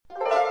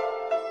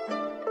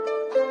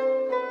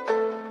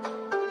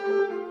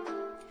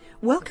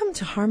Welcome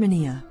to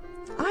Harmonia.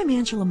 I'm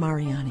Angela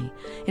Mariani,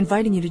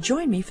 inviting you to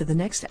join me for the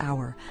next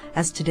hour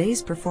as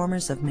today's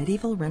performers of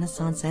medieval,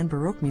 Renaissance, and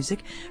Baroque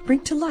music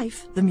bring to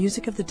life the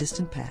music of the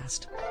distant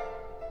past.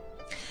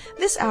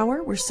 This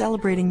hour, we're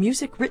celebrating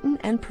music written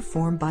and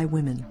performed by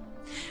women.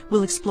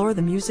 We'll explore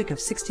the music of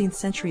 16th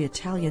century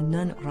Italian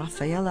nun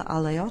Raffaella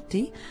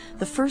Aleotti,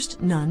 the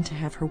first nun to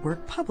have her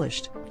work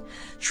published.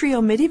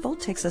 Trio Medieval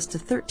takes us to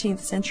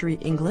 13th century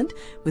England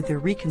with their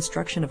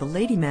reconstruction of a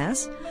lady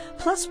mass,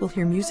 plus we'll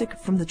hear music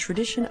from the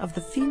tradition of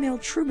the female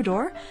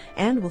troubadour,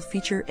 and we'll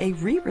feature a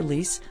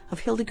re-release of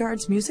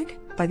Hildegard's music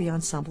by the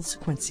ensemble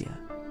Sequentia.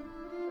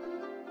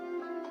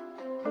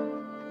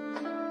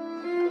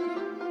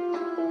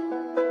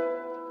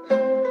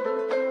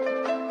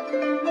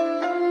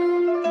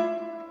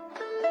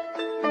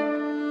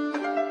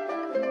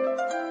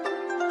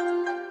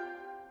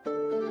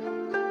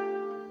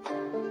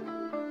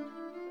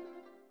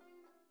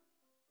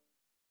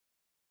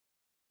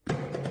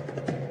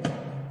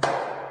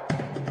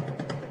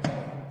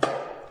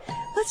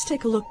 Let's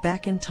take a look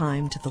back in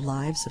time to the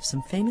lives of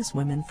some famous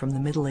women from the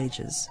Middle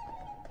Ages.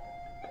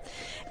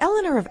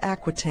 Eleanor of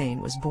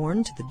Aquitaine was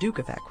born to the Duke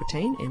of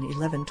Aquitaine in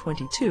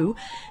 1122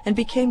 and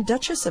became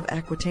Duchess of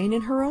Aquitaine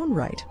in her own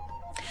right.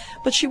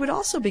 But she would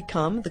also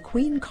become the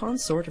Queen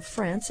Consort of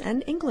France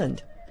and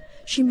England.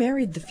 She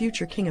married the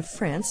future King of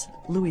France,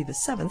 Louis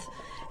VII,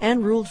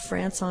 and ruled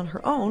France on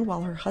her own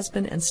while her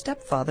husband and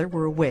stepfather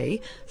were away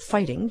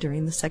fighting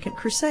during the Second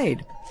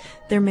Crusade.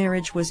 Their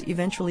marriage was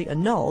eventually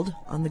annulled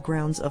on the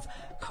grounds of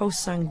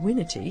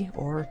consanguinity,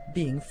 or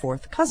being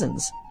fourth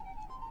cousins.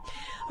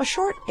 A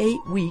short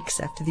 8 weeks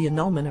after the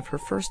annulment of her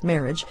first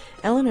marriage,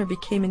 Eleanor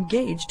became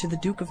engaged to the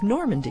Duke of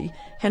Normandy,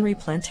 Henry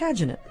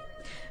Plantagenet.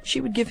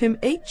 She would give him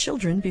 8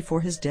 children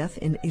before his death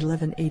in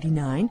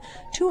 1189,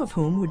 2 of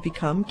whom would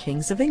become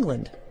kings of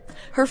England.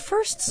 Her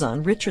first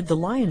son, Richard the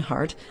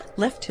Lionheart,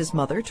 left his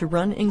mother to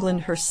run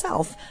England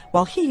herself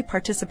while he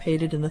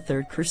participated in the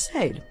Third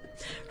Crusade.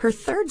 Her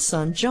third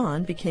son,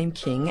 John, became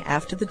king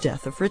after the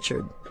death of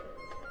Richard.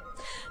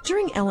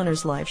 During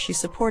Eleanor's life, she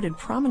supported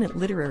prominent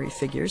literary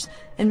figures,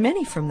 and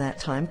many from that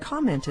time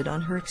commented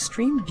on her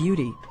extreme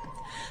beauty.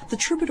 The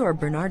troubadour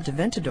Bernard de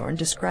Ventadorn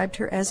described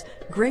her as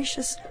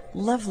gracious,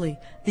 lovely,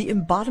 the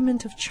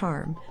embodiment of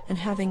charm, and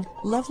having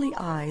lovely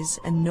eyes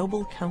and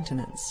noble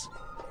countenance.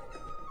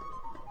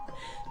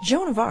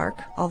 Joan of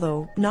Arc,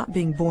 although not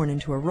being born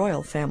into a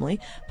royal family,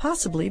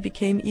 possibly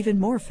became even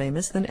more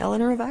famous than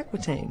Eleanor of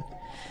Aquitaine.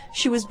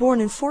 She was born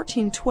in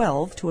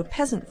 1412 to a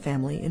peasant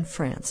family in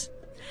France.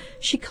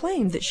 She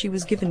claimed that she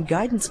was given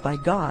guidance by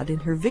God in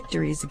her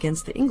victories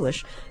against the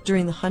English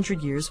during the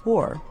 100 Years'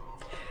 War.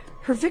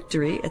 Her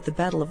victory at the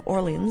Battle of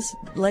Orleans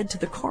led to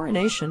the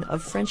coronation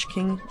of French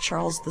King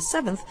Charles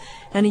VII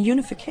and a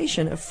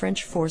unification of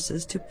French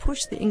forces to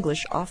push the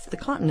English off the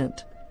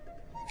continent.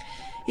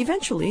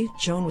 Eventually,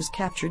 Joan was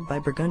captured by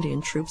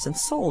Burgundian troops and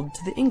sold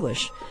to the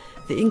English.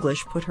 The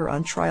English put her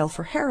on trial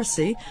for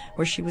heresy,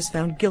 where she was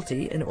found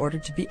guilty and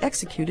ordered to be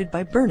executed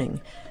by burning.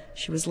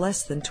 She was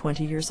less than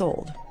 20 years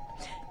old.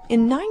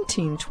 In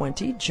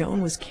 1920,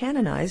 Joan was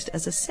canonized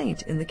as a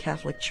saint in the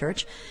Catholic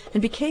Church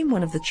and became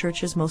one of the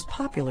Church's most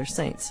popular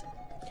saints.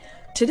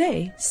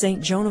 Today,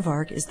 Saint Joan of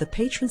Arc is the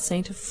patron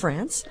saint of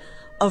France,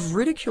 of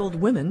ridiculed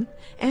women,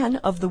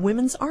 and of the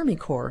Women's Army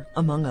Corps,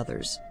 among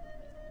others.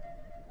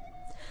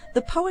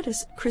 The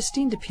poetess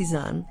Christine de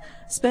Pizan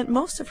spent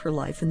most of her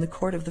life in the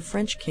court of the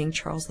French King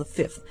Charles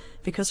V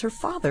because her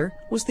father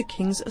was the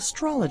king's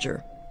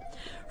astrologer.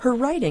 Her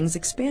writings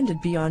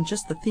expanded beyond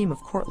just the theme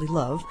of courtly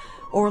love,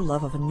 or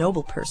love of a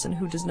noble person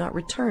who does not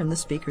return the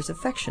speaker's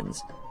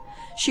affections.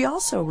 She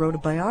also wrote a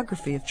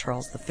biography of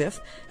Charles V,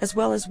 as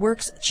well as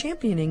works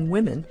championing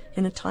women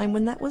in a time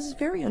when that was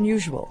very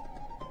unusual.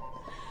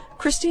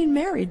 Christine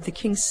married the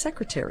king's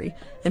secretary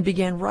and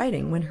began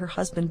writing when her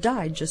husband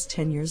died just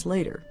 10 years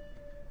later.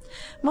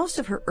 Most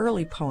of her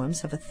early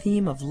poems have a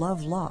theme of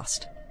love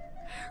lost.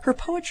 Her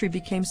poetry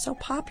became so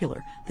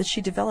popular that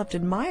she developed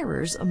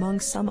admirers among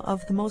some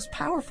of the most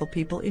powerful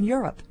people in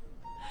Europe.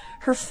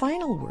 Her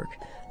final work,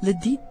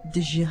 L'Edit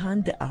de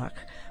Jeanne d'Arc,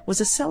 was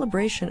a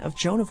celebration of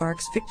Joan of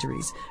Arc's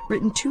victories,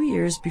 written 2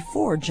 years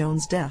before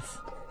Joan's death.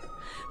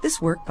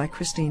 This work by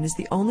Christine is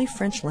the only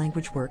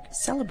French-language work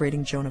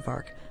celebrating Joan of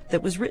Arc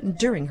that was written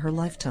during her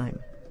lifetime.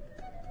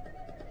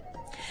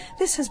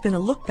 This has been a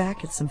look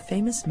back at some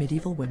famous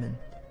medieval women.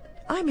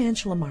 I'm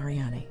Angela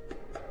Mariani.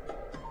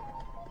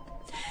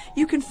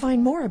 You can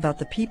find more about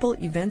the people,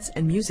 events,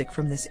 and music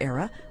from this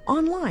era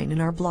online in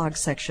our blog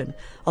section,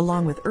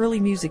 along with early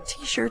music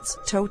t-shirts,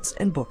 totes,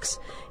 and books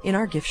in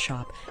our gift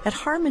shop at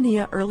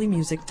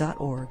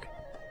harmoniaearlymusic.org.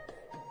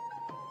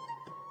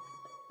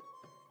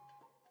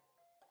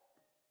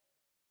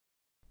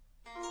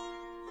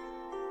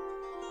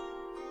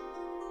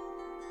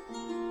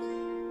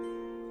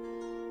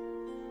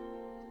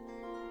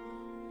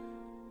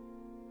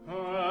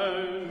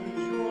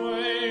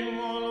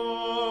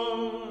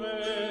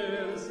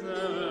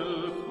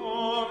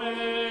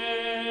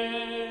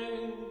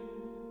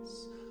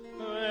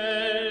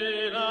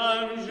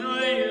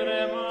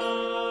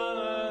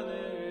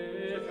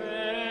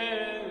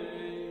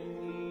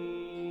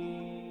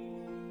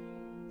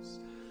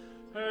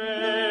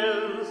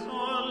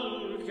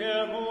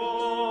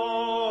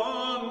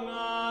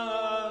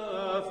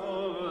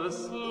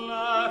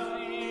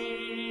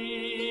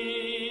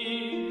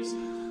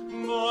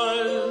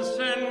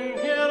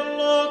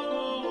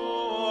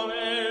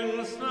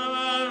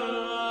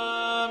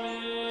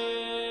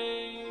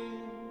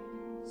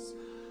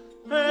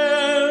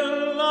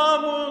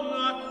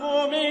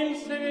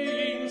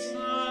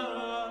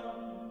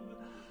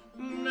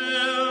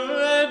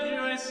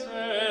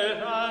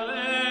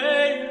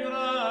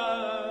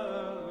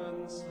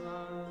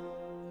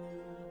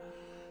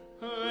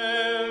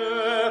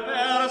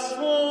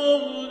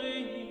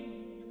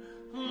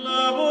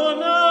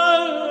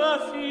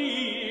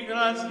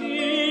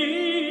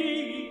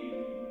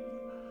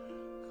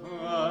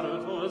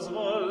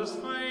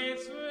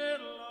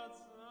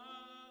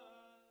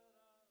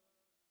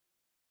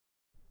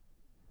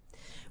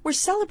 We're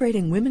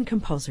celebrating women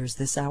composers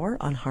this hour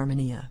on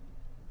Harmonia.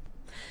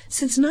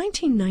 Since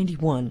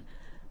 1991,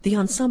 the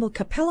ensemble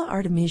Capella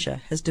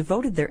Artemisia has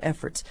devoted their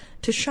efforts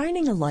to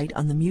shining a light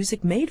on the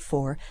music made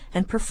for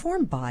and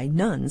performed by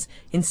nuns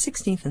in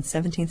 16th and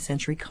 17th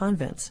century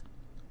convents.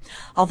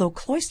 Although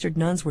cloistered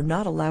nuns were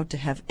not allowed to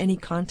have any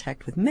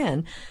contact with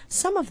men,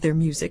 some of their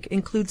music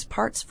includes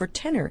parts for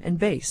tenor and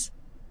bass.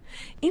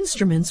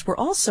 Instruments were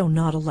also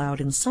not allowed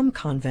in some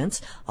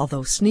convents,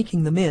 although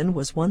sneaking them in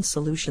was one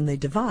solution they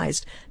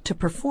devised to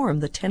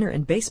perform the tenor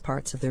and bass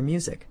parts of their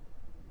music.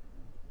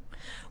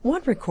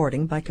 One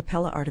recording by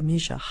Capella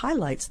Artemisia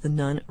highlights the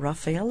nun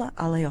Raffaella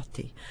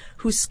Aleotti,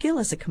 whose skill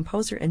as a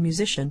composer and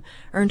musician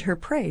earned her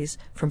praise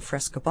from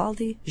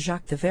Frescobaldi,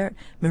 Jacques de Wert,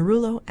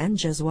 Merullo, and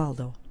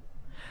Gesualdo.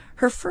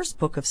 Her first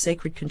book of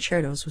sacred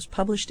concertos was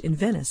published in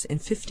Venice in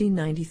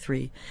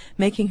 1593,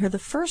 making her the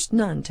first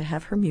nun to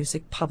have her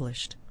music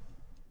published.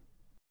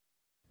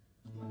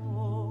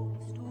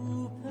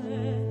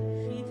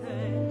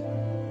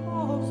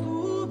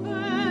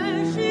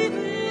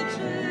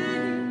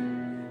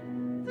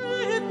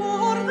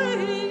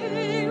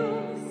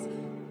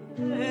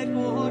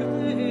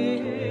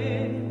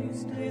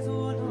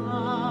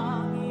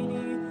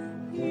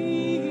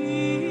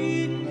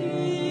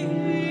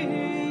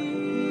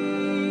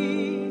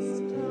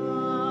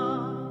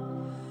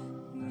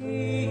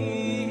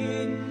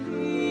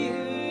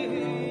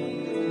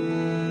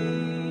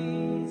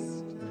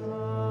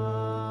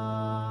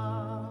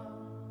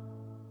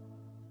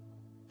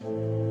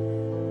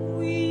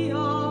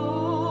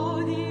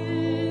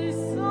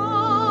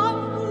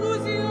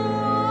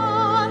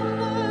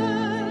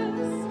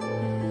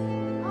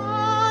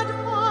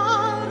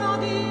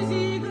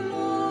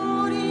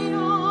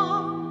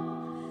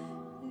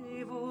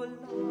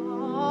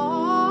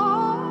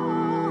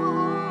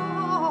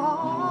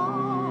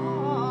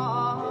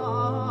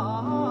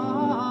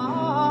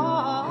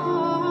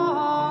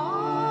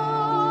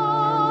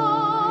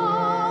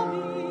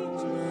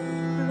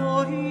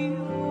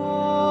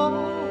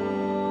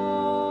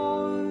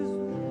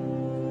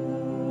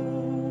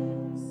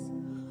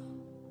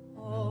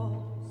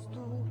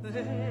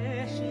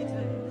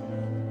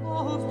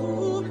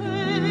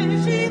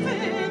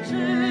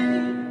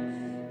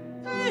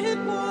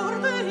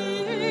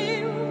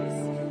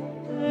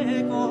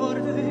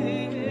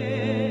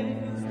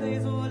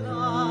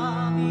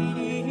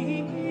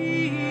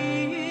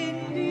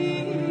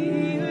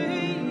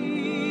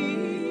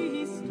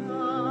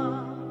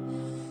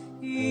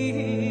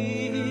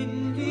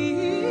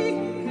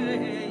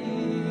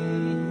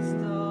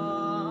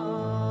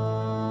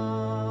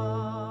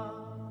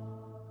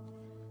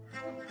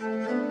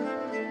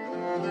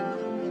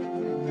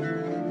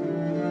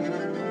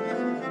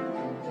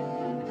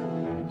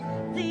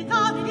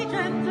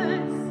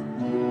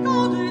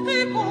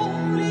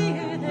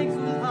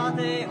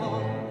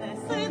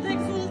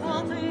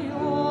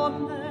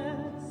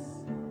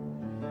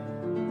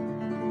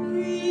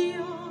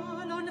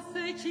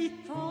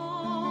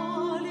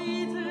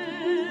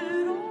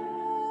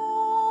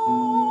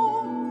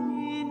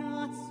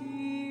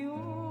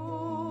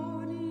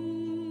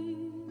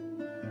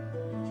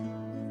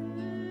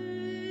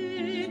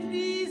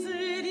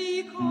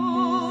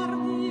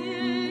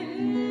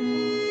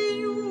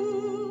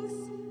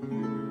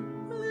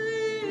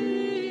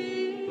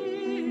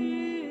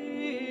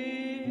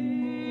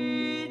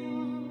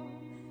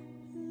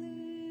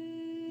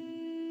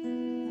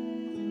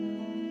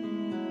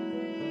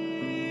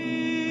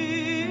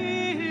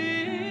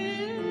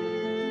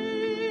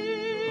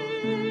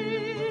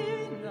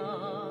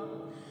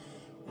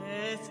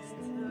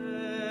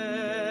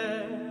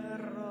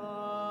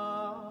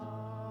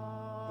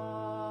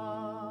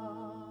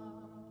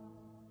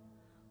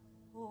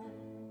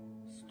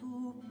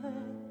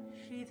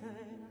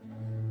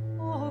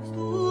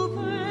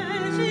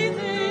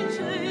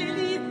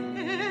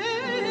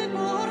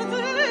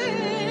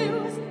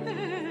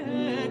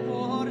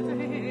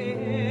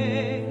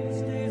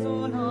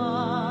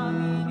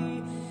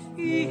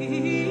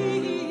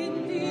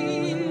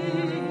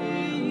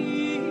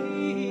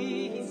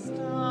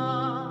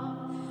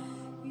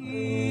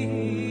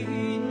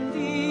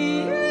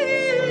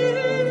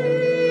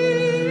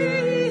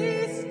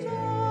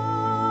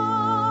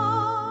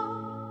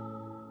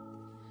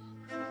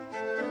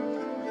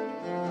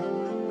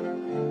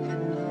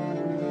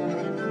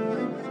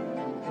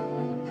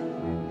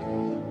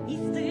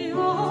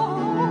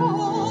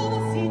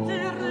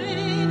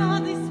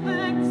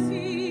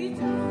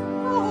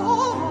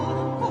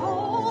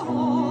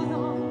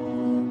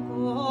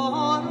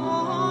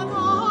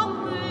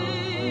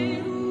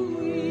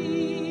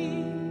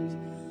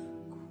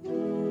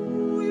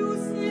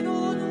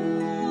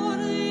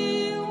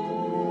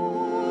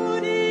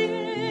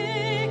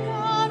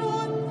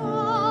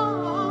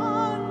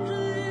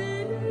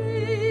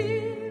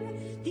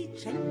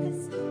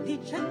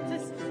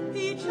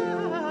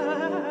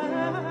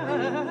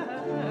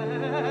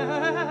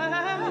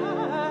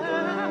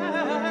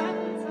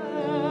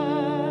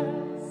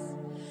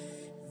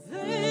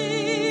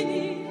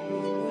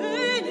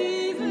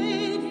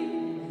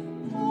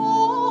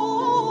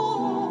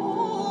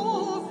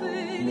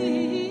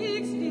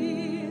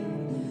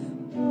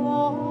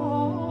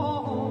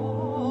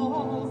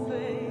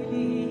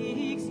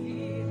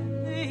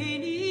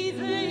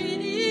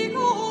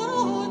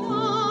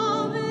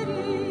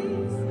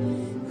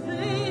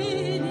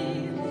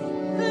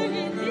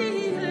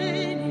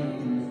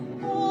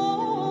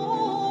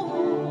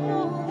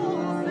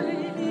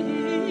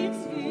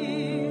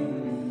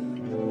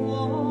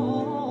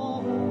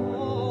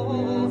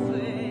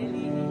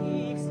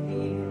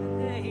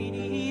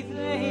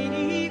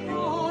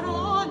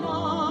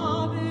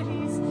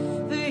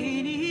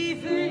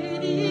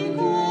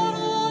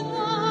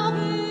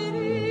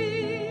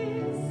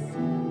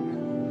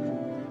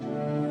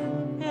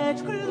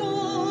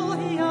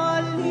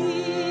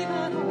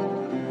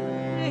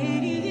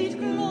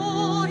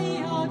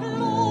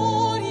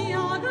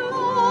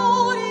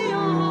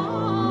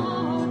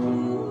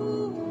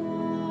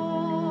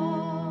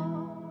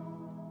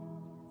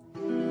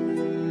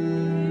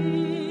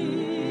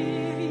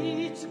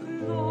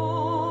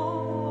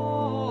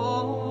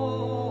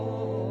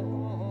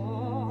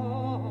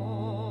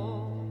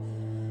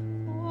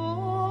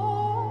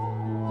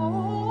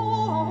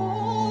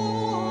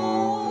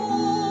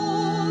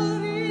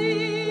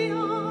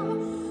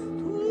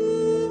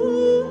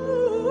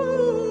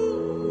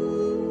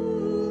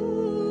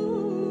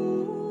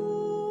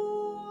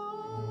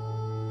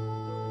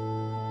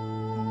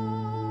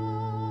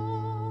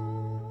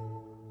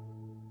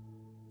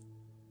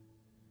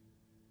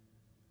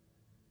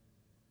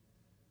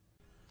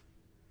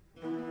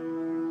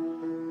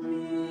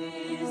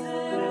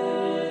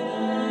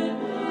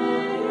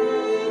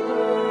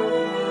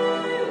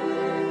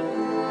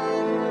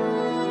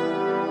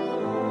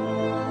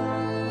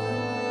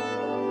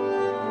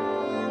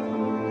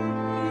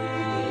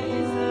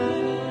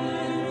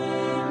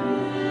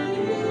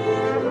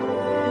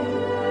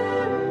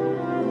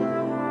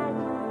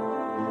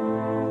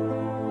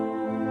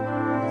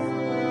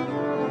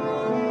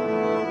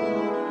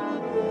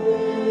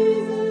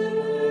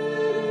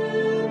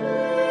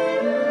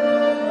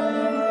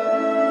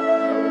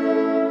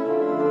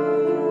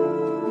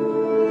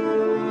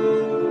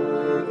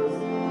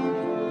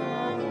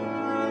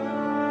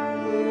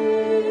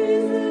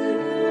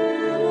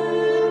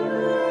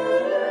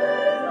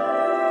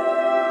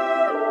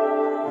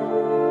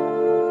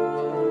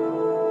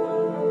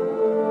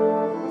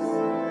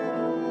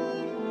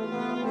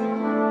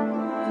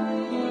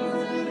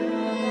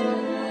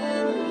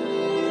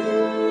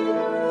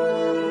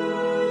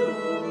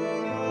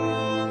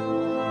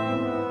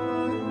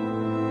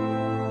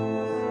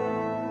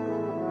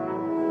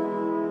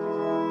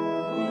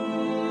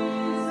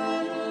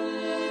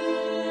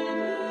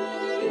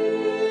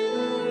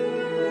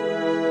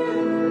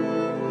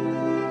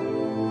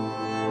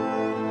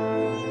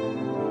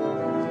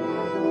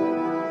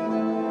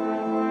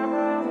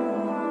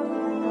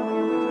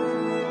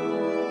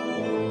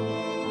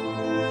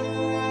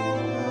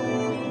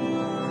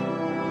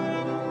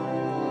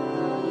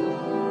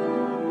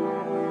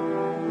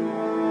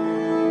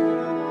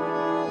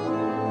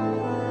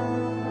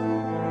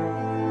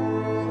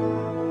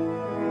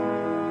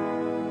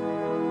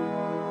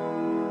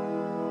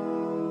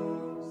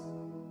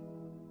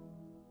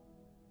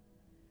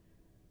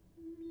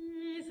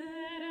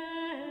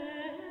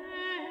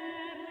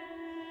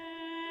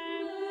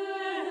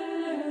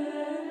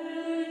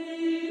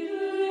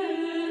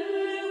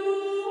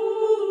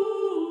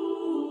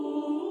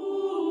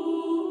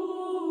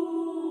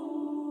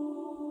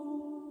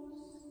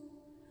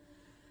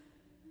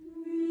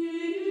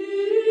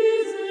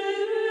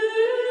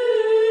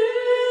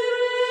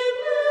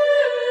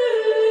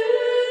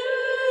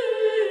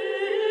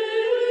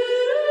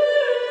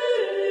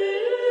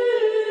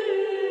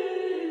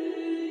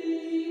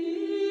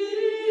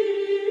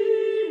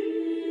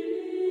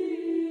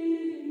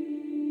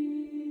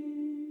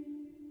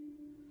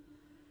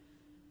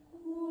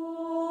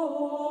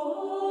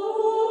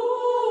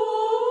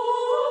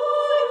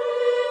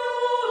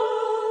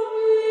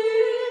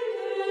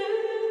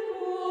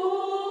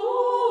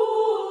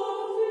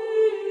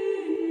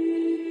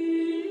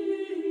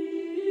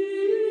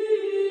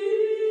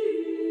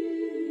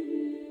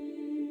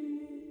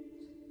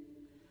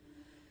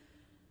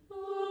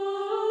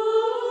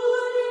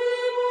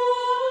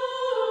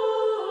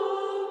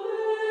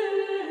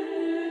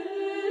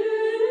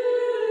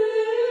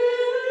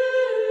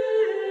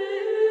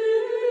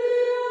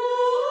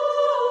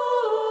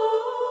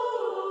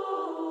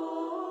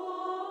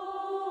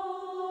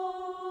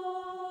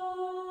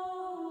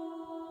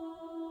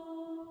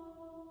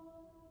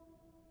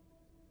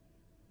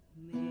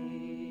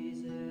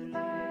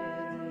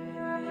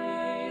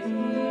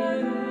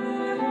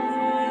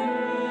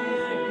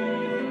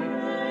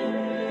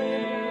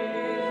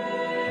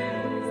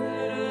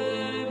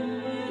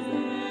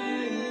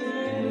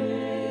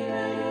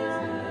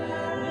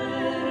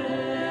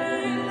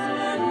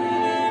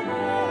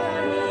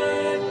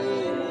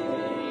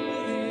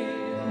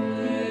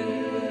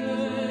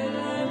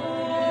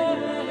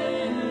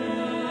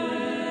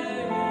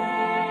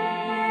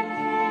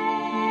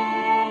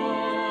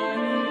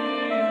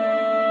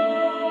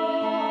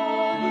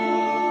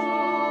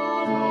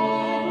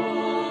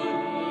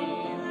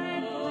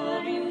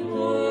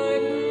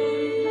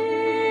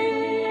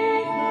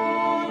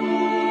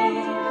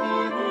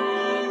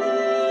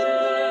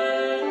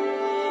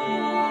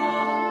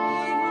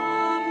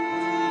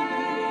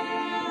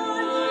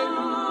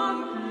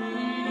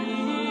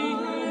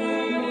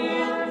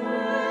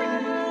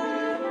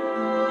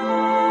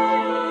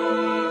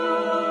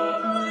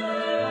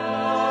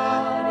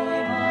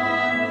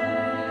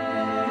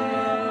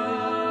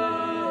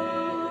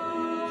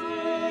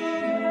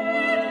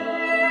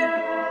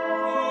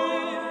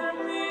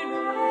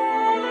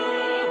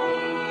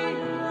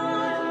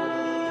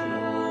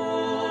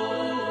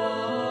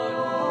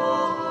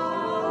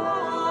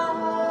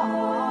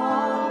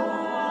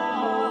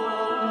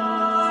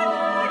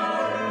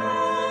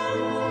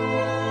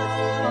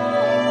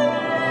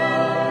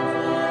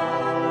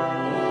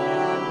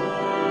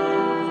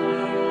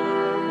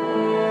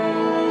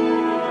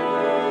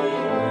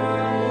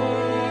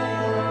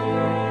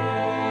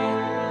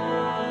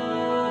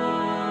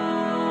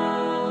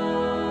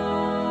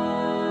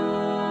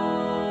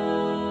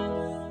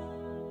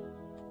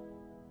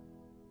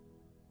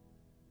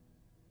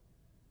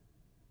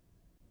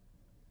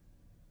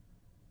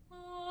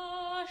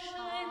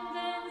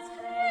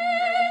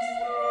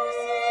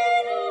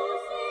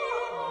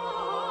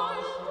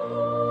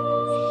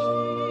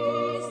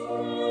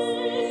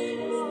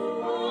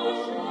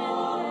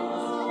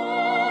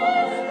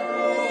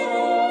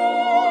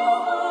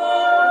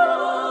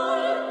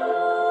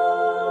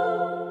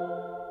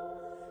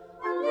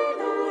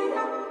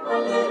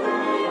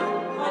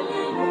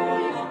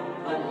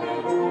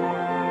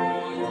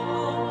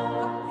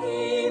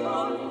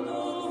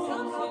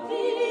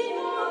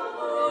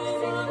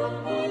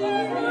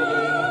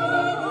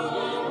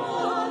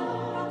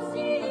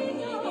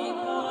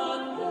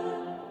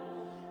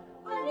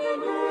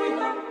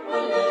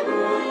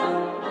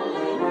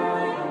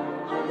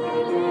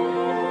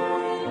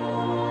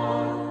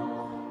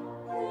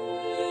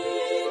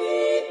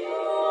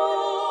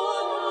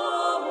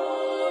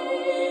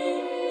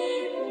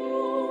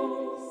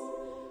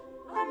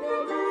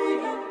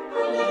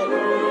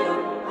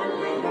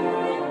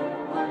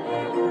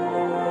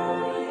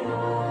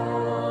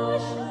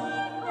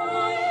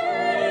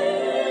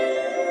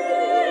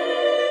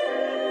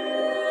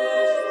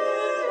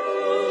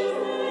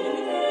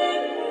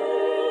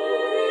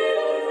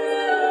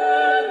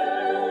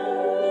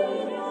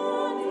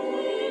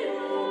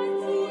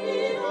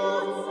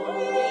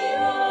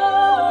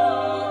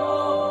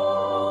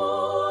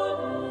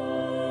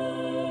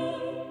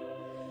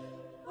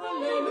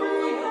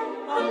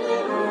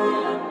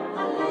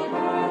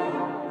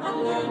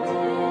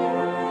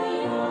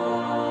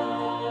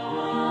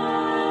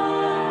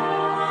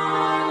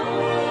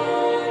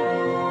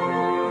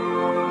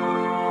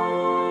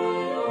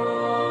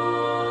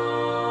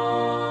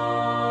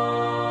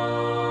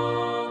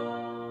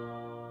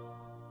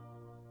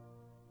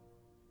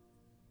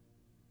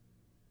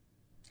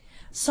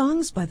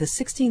 Songs by the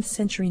 16th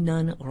century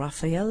nun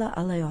Raffaella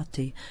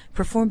Aleotti,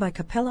 performed by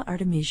Capella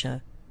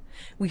Artemisia.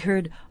 We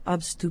heard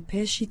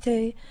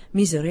Obstupecite,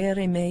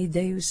 Miserere mei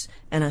Deus,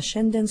 and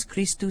Ascendens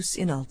Christus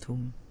in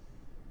altum.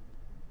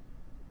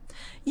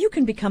 You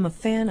can become a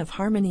fan of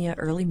Harmonia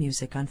Early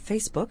Music on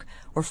Facebook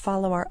or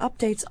follow our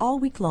updates all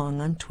week long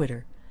on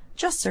Twitter.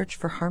 Just search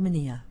for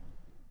Harmonia.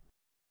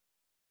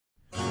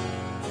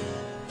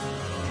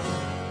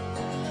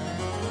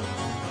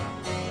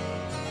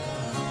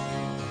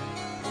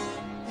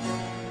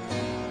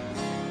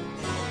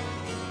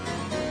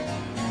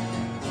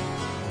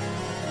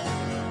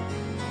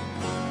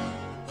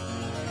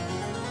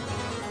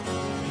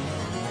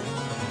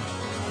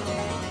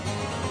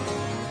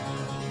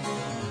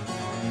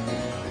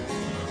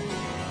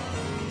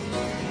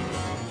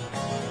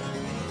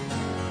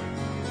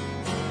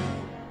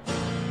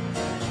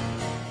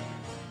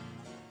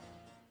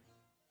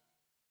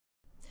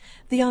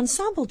 The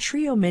ensemble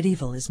Trio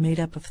Medieval is made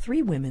up of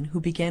 3 women who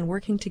began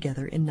working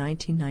together in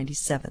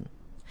 1997.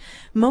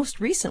 Most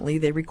recently,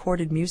 they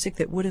recorded music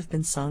that would have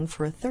been sung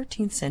for a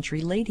 13th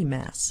century lady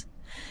mass.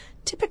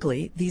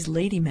 Typically, these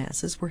lady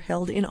masses were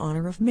held in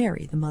honor of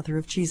Mary, the mother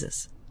of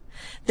Jesus.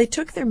 They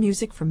took their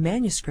music from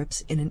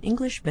manuscripts in an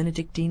English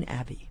Benedictine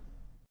abbey.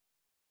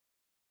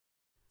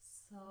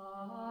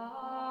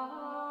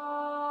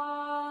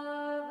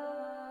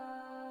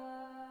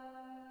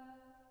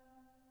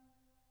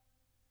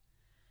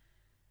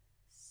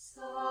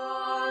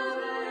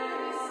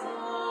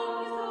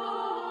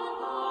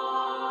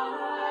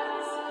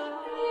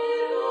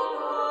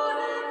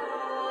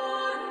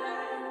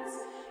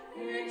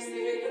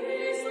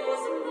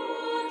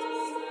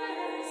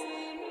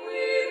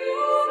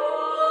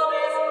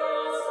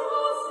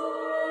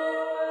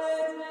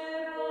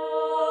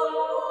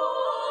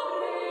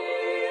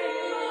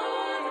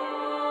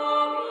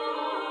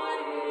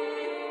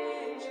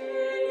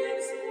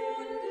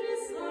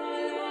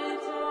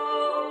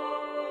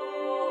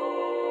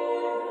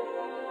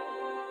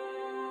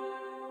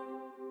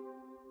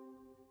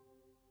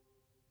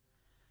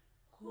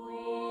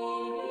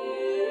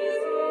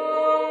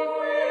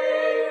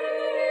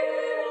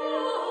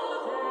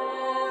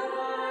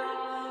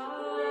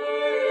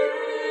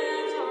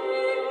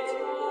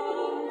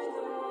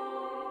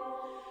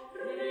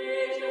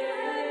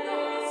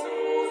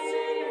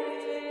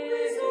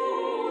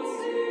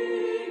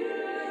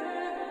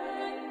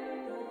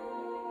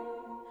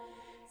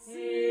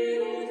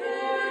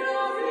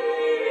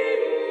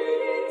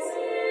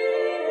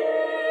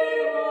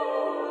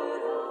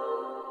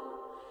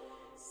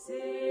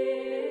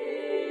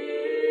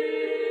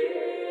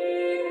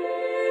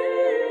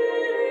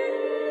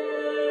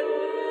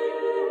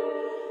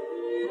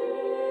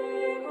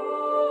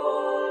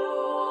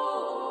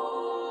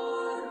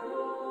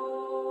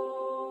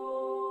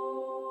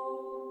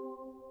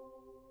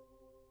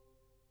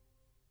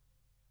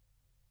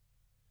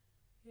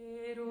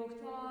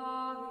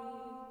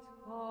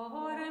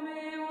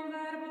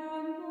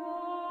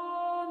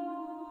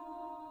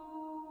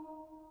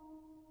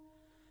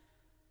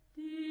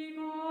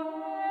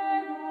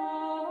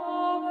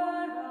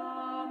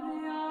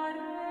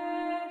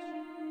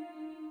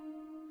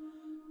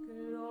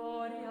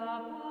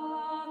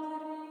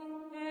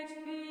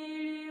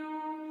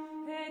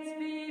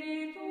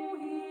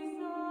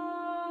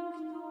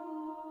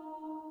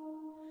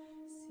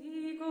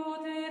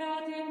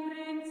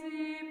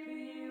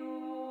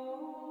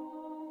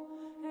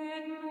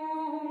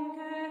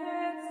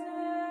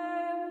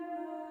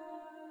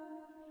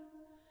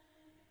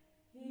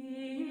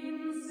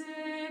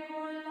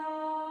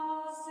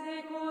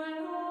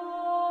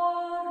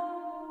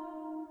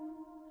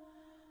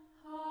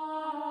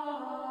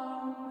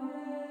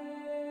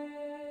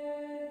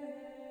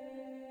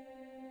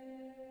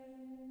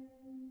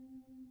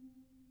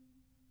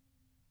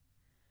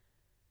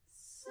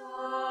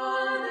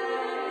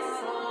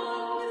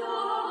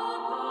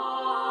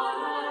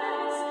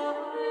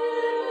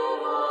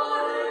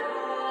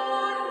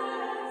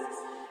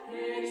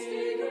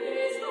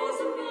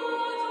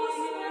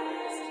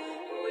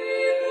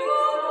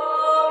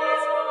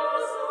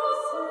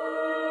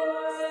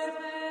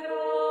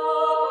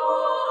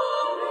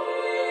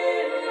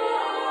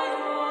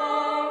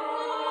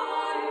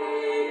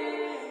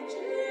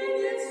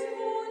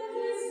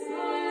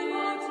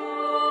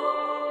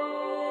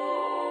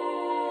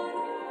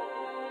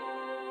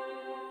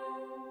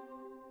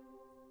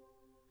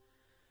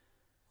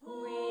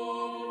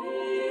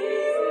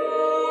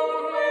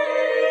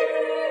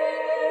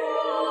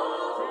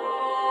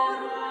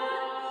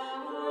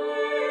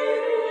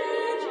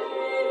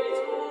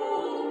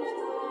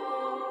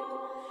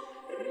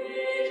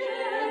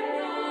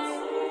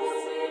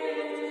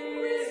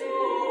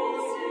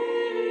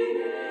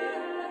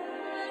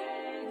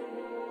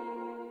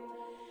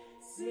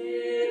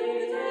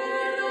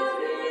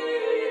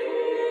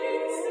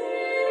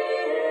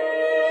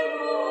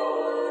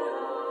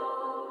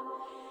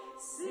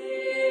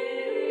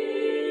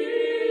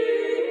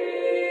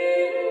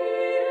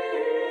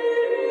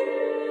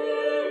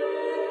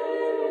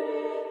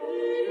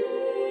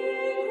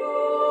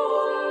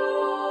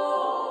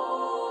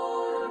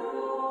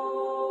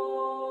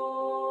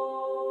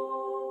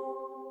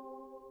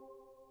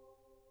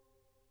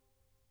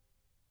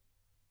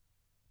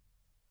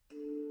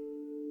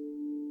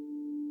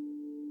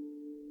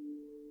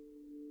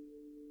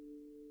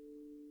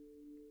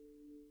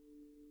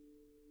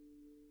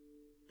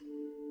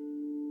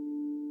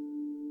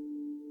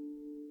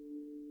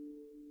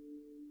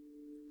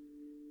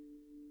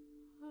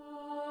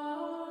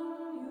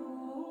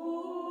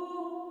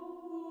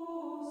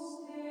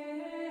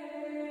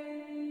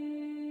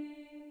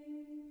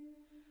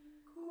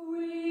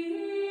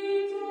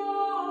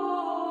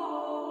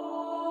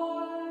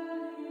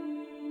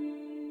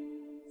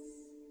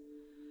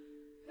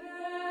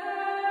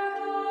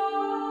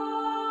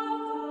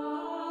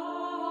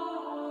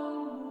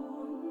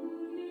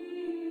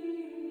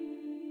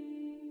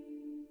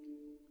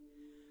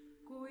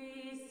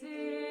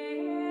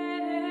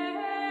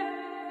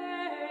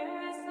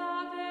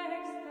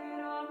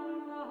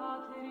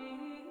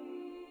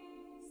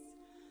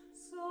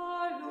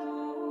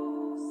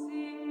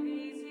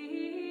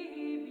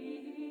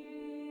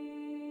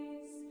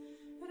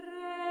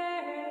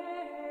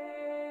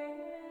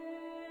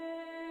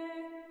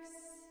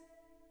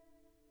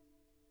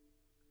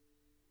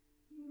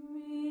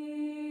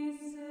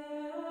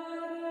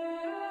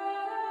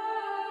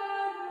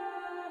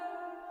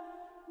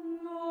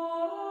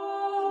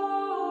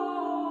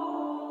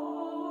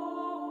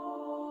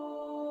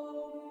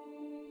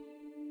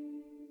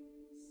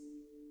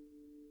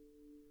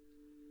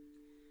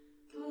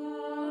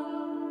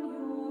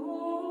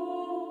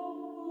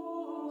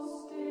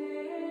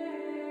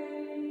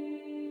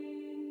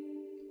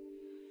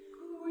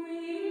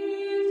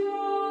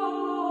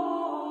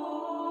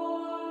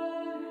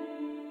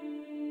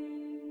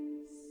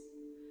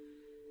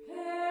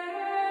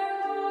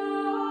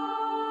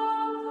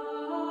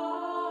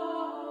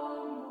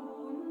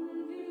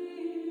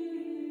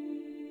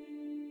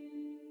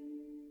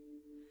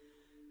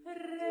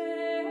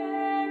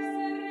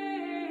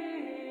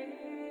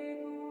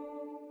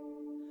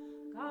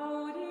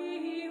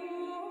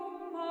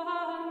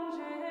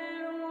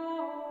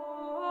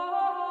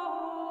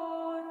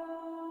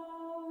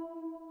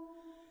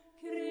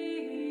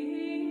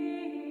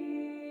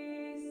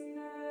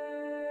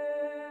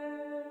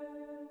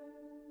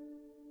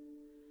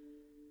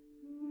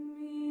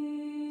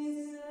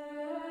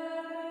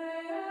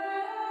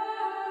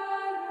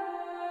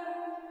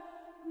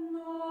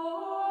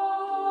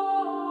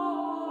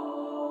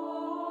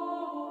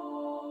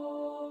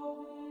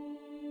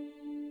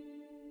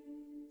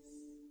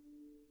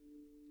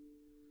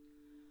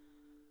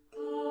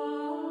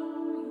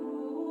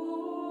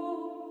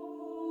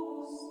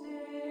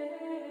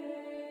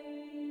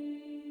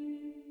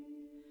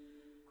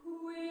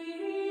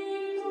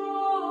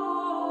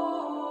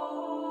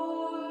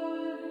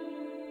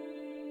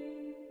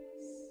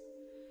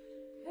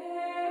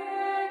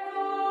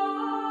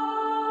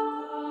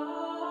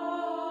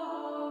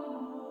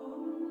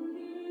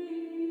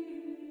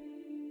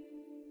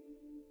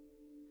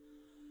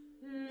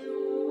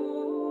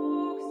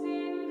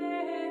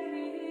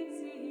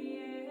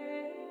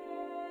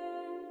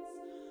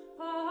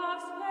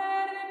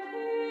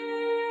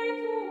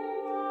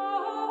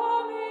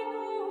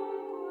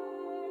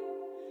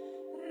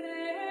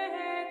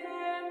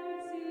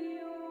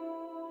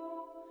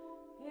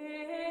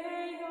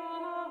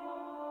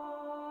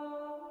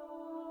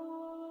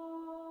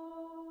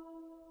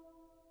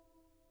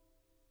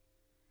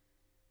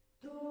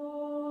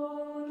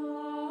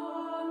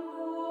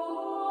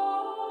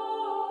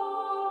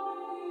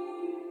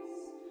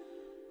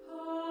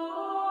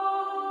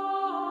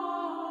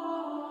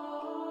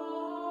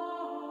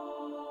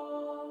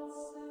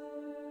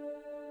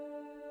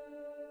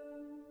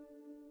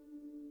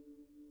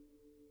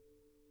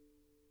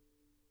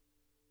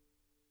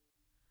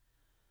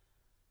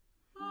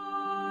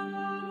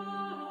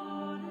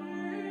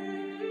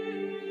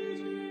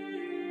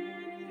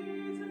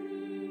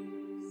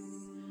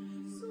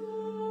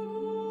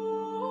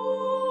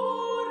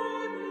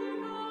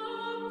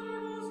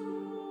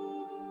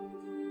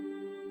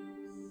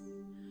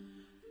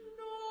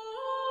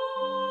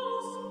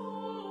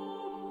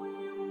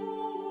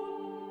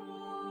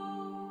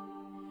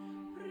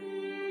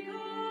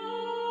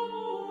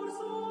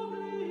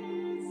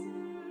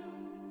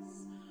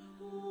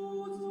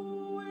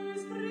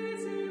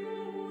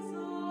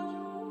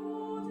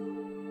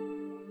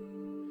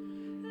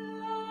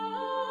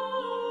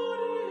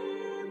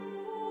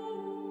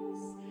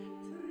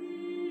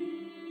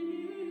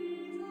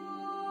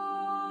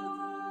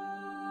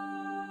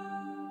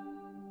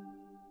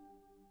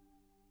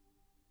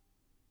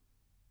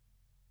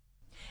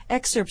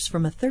 excerpts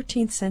from a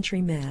 13th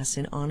century Mass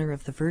in honor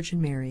of the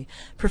Virgin Mary,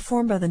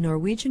 performed by the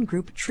Norwegian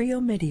group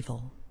Trio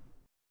Medieval.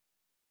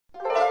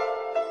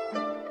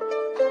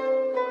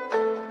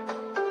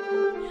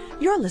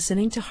 You're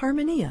listening to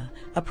Harmonia,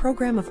 a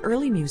program of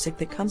early music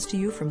that comes to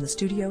you from the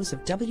studios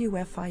of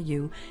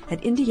WFIU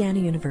at Indiana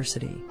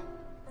University.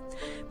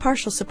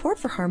 Partial support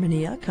for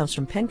Harmonia comes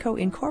from Penco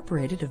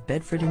Incorporated of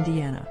Bedford,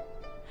 Indiana.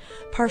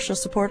 Partial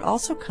support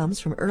also comes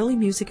from Early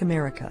Music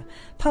America,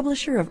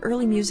 publisher of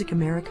Early Music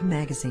America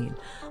magazine,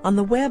 on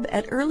the web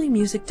at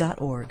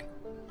earlymusic.org.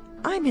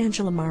 I'm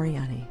Angela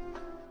Mariani.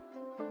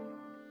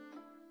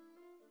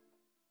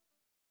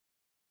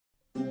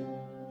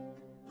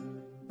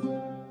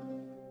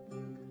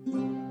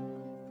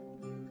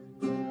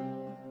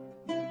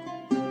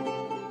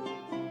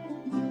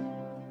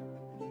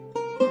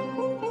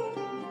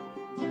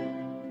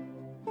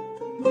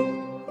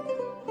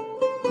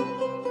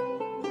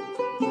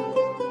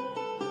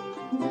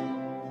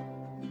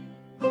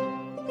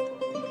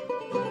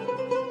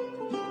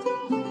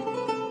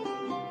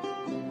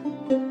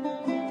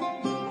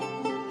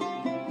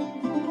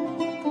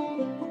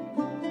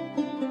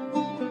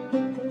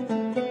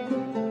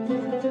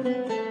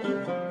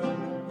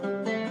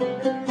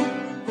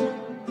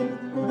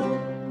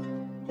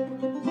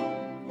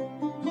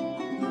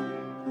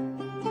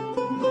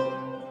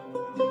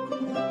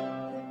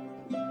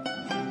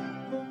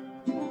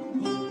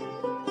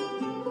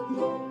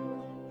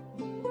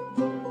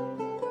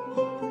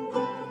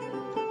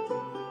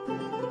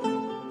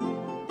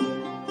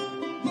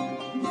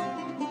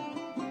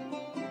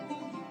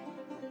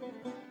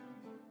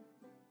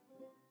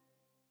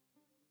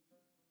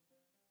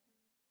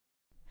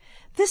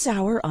 This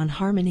hour on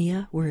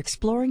Harmonia, we're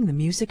exploring the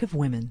music of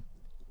women.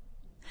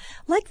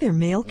 Like their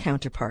male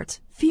counterparts,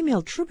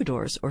 female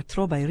troubadours, or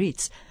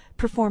trobairites,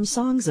 perform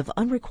songs of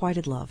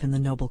unrequited love in the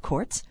noble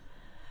courts.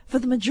 For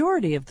the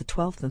majority of the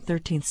 12th and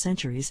 13th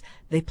centuries,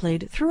 they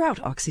played throughout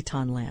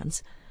Occitan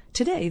lands.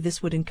 Today,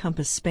 this would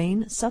encompass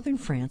Spain, southern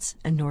France,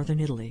 and northern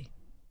Italy.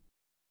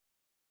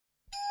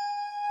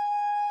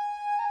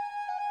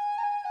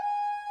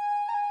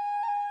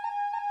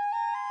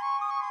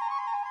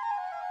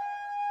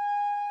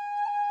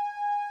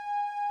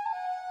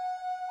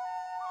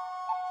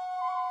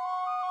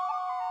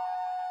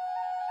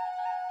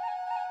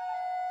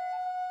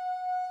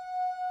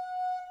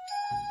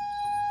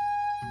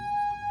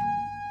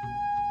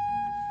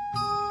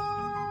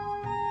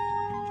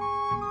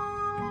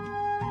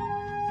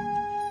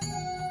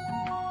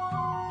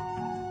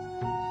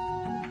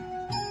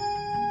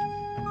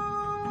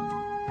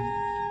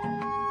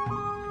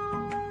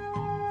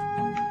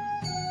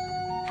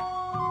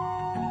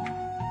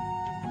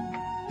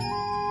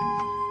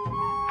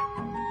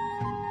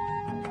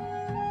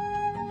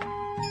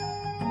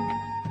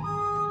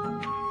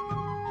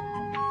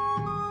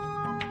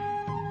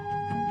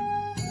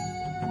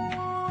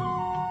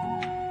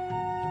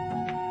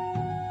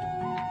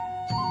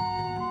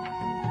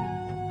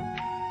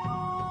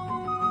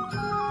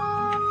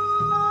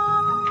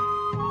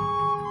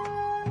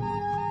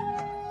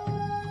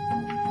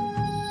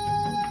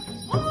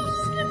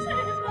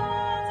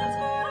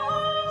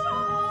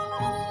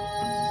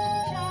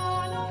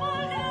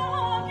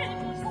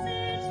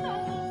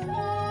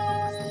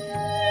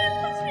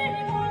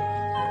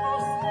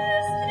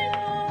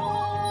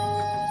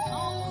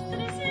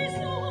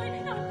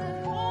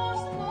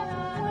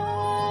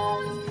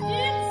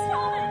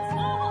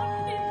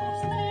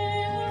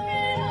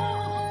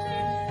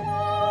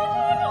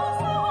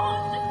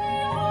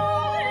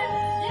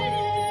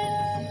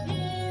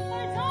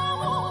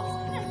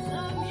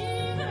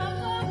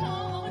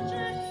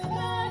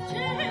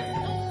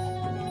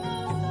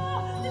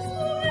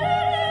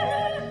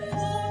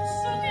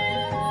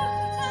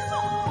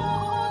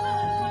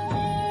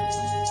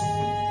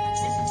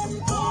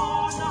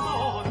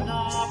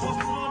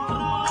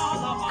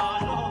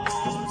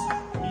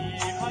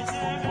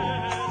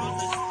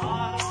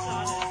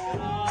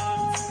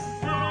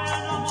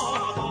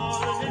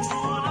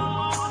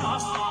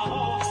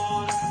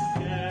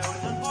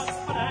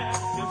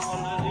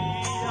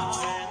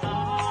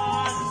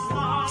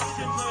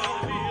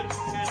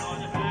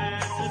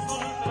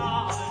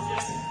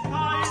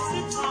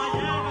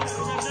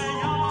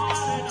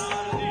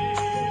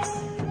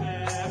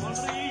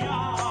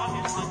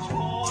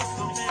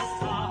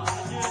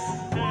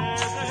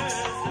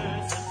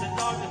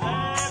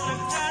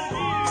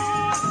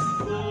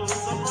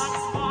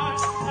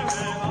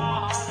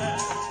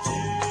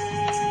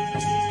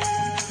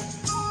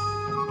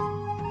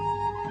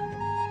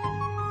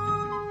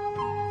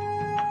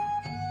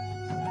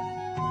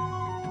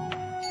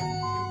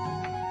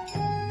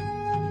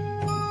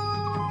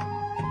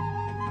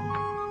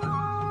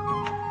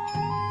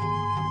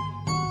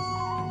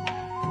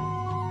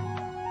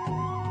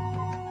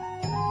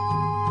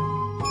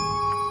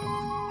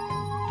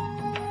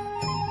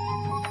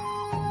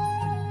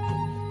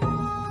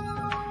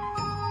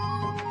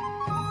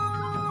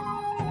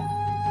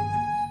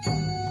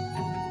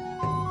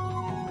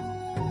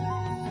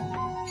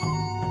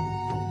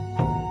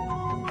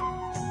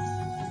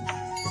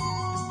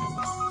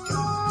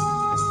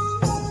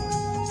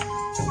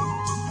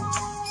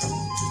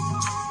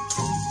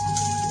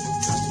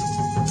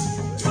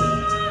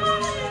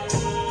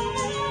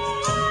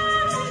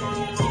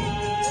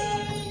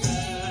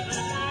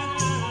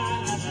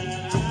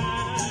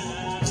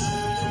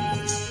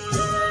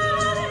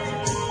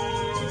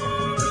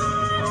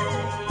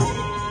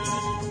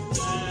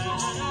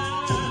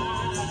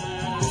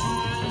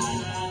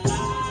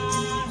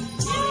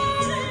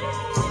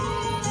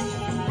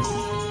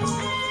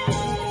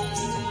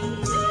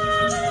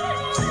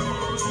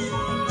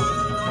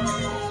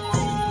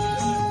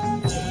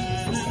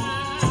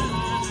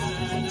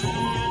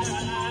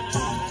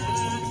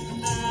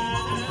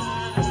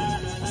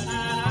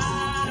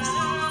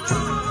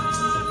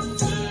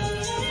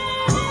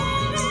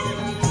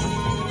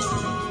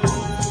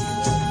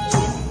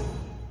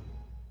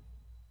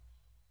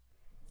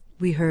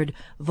 We heard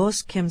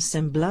Vos quem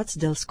semblats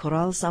dels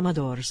corals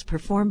amadors,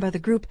 performed by the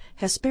group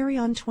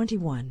Hesperion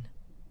 21.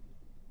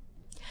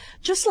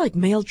 Just like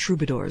male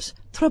troubadours,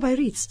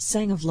 trobairites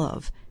sang of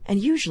love, and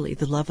usually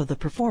the love of the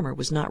performer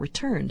was not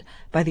returned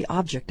by the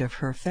object of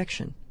her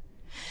affection.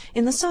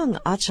 In the song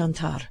A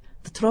Chantar,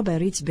 the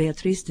trobairites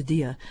Beatriz de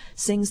Dia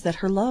sings that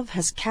her love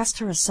has cast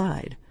her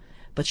aside,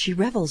 but she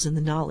revels in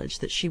the knowledge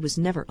that she was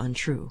never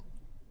untrue.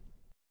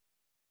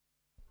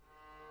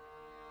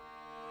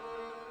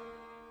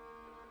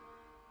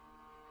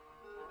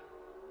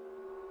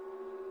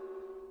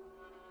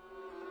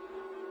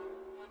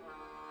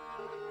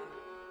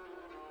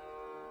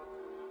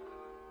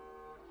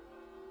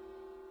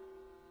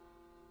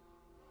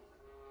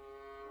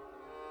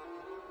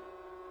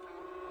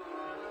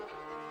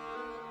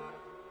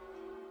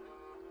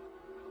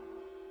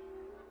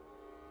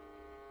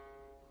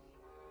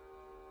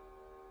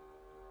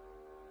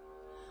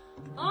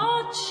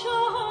 A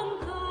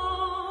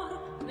chantar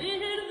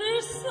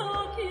verde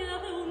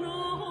saquia no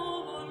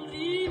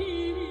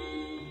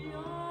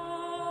volvia,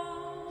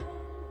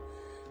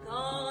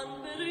 can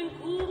per in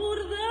cur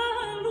de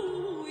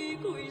lui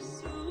cui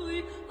sui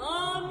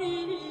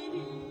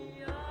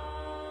amia,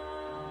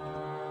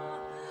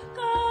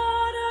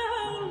 care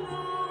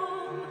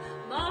non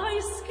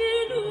mais che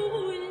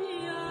lui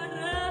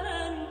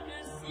aren che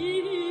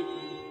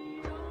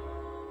sia,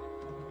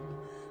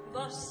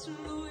 vas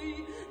lui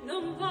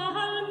non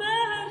val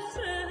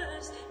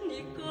merces ni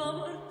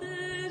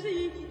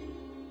cortesia,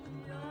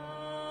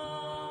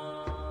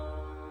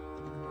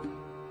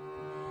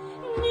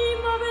 ni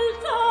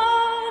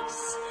mobiltats,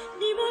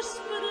 ni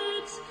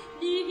mosprets,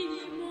 ni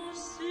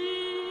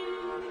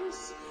mosins,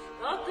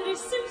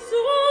 patrissim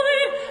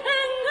sui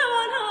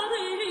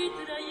enganare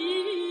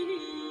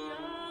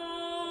traia,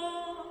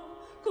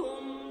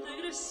 cum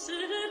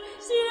degresser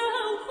si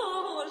eu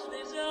fos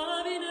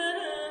desaviner.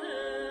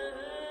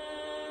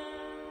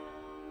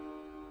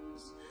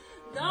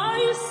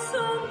 Dai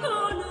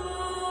soncono,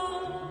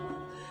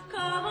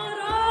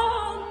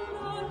 caran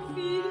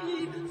orfi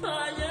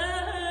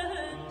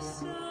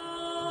fallenza,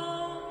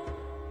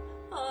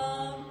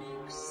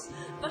 amix,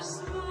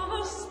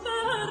 vastos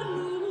per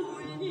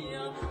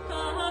nuia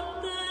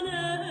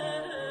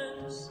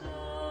attenenza,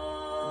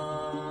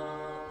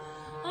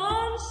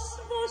 ans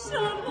vos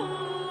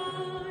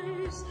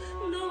amais,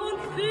 non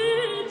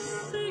fit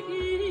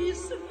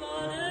seguis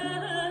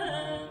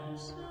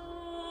valenza,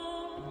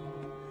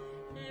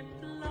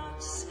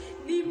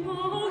 mi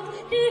mod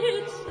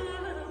it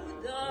seu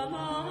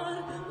damar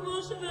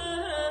vos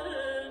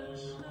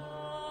vensa.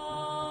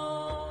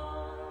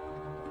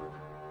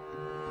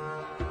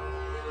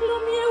 Lo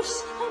meus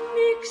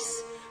amics,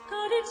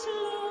 carits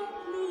lo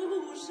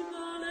plus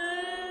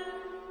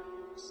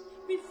valents,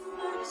 mi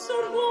fax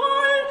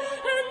orgull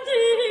en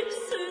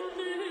dixen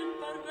en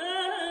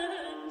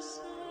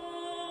parvença,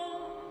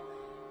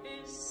 e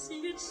si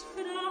ets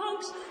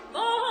francs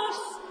vas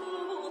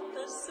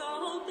totes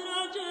altra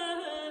gent.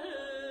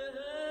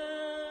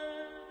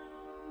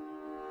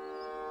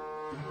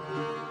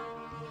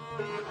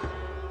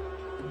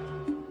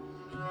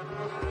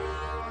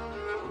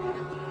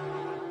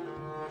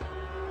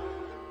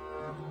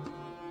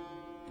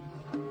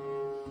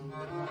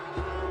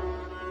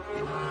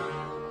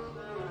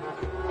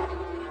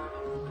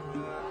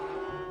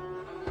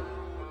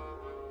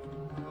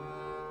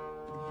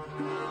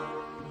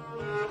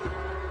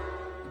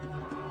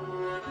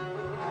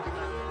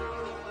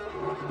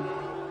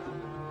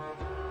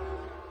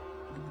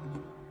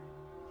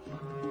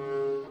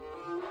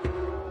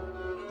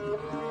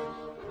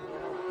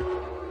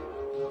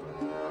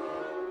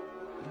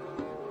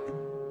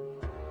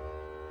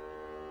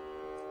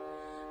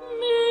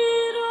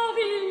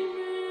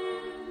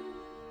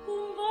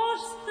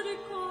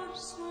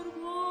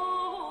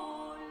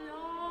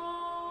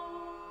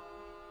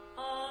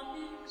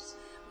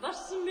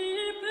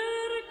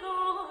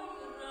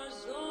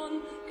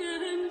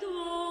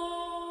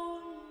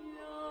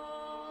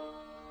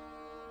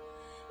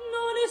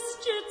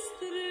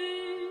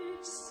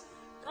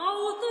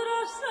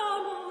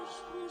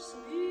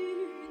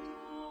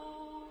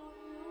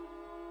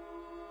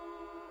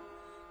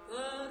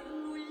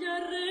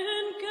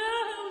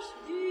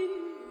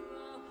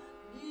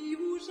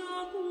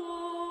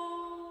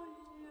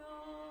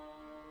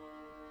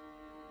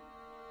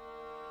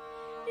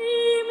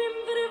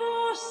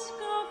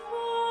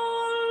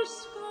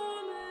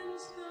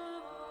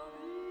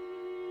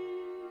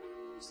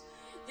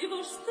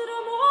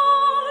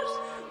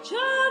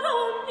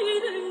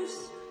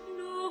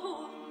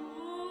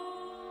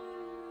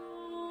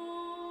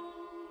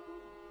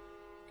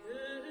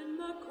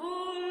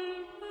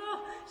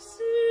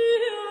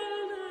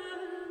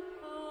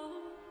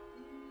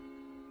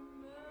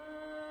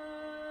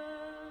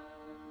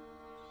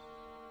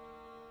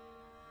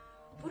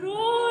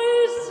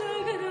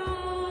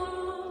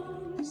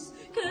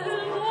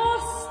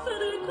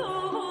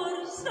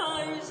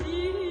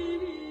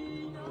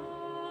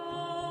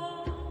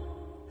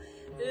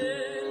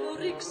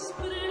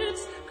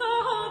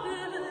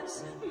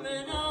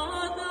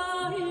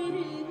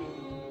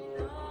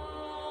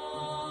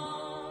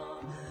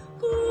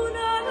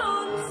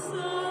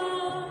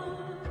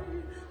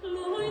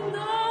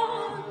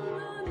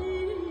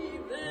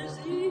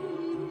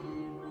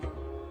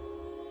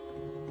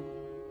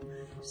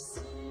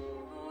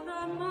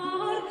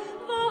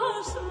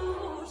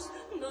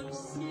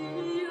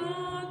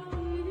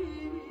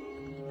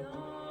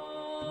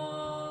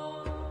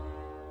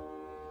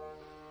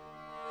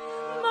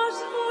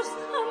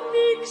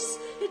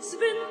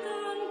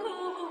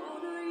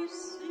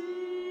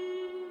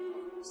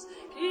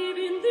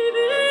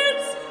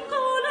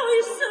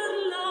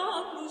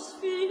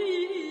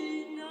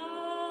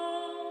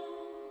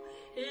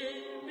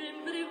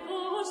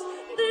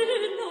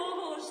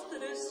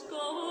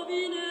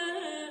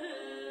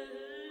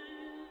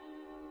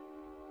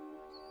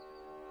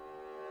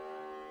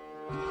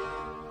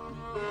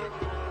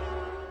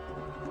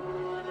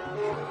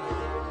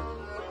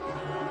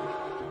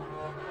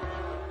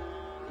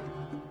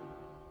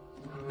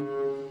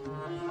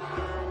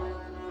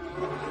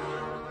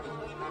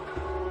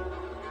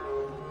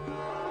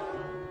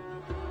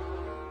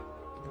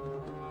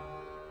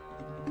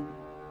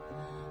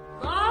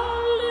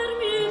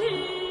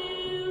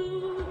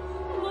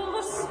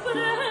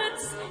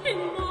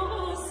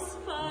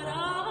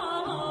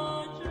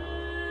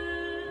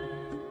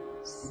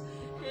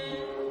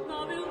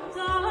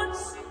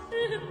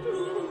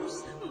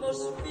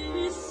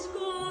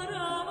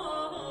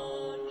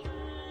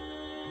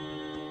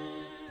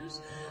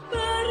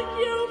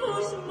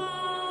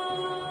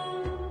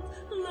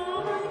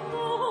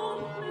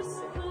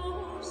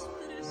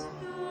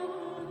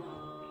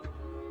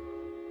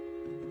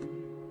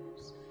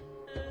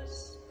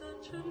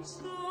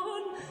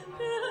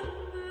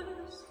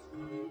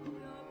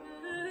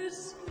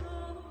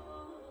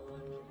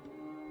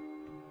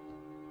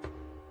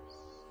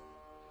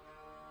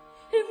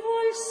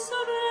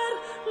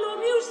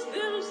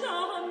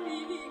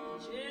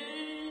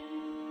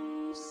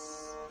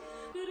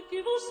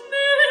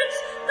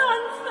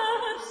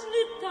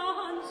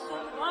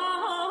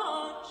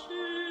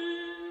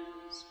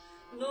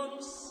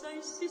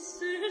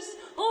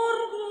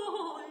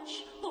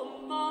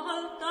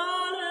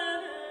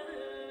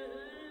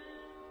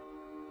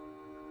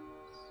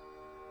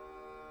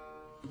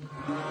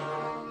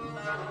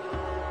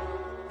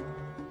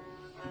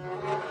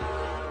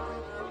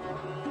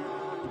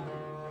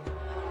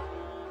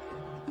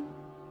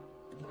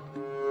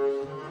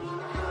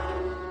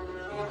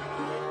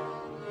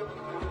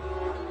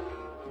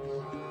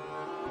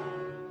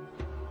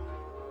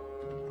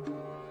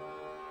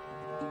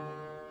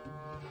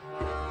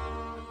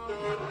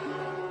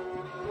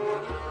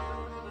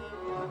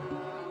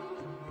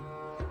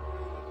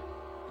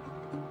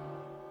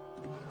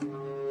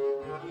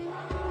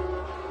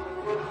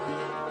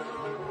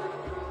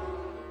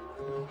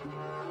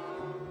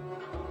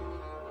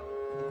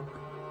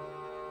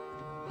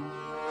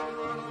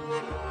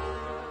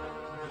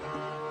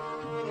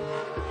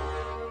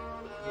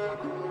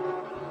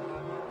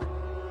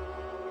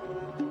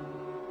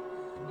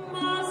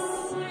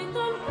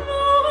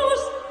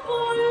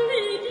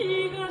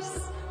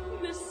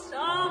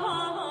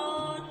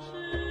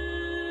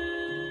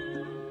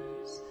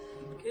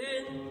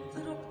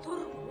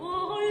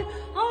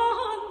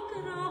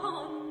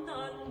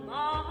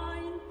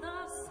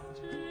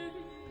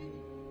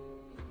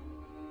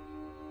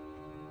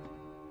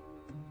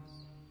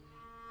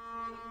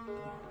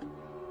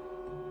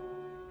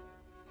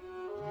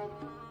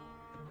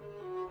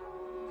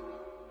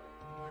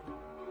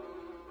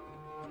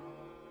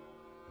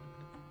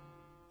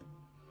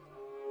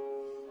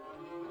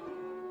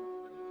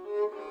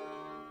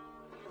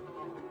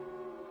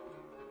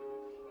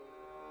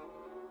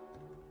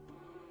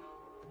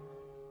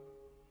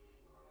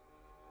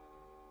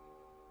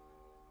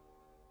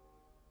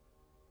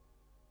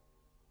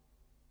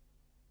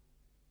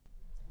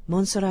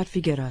 Montserrat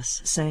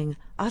Figueras sang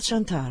A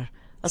Chantar,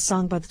 a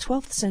song by the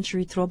 12th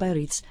century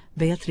Trobaritz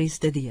Beatriz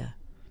de Dia.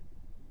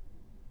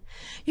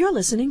 You're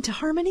listening to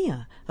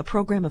Harmonia, a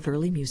program of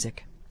early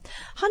music.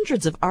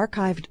 Hundreds of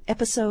archived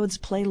episodes,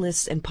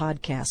 playlists, and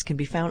podcasts can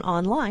be found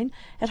online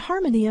at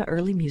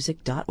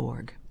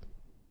harmoniaearlymusic.org.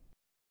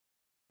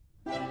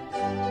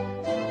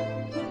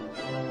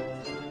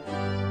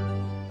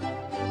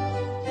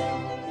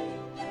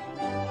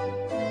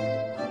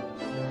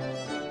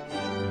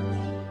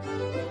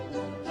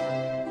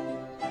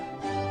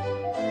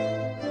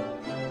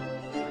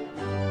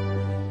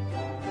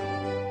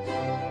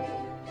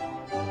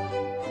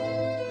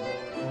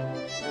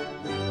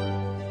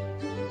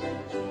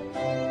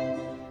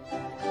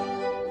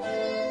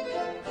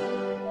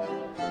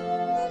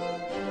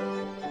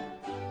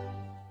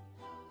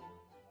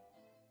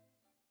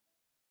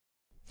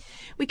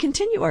 We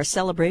continue our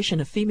celebration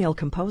of female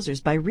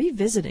composers by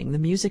revisiting the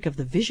music of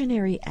the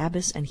visionary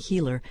abbess and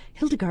healer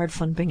Hildegard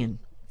von Bingen.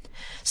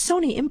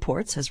 Sony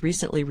Imports has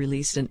recently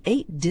released an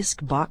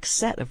 8-disc box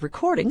set of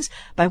recordings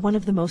by one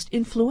of the most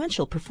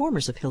influential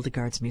performers of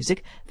Hildegard's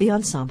music, the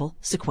ensemble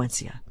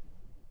Sequentia.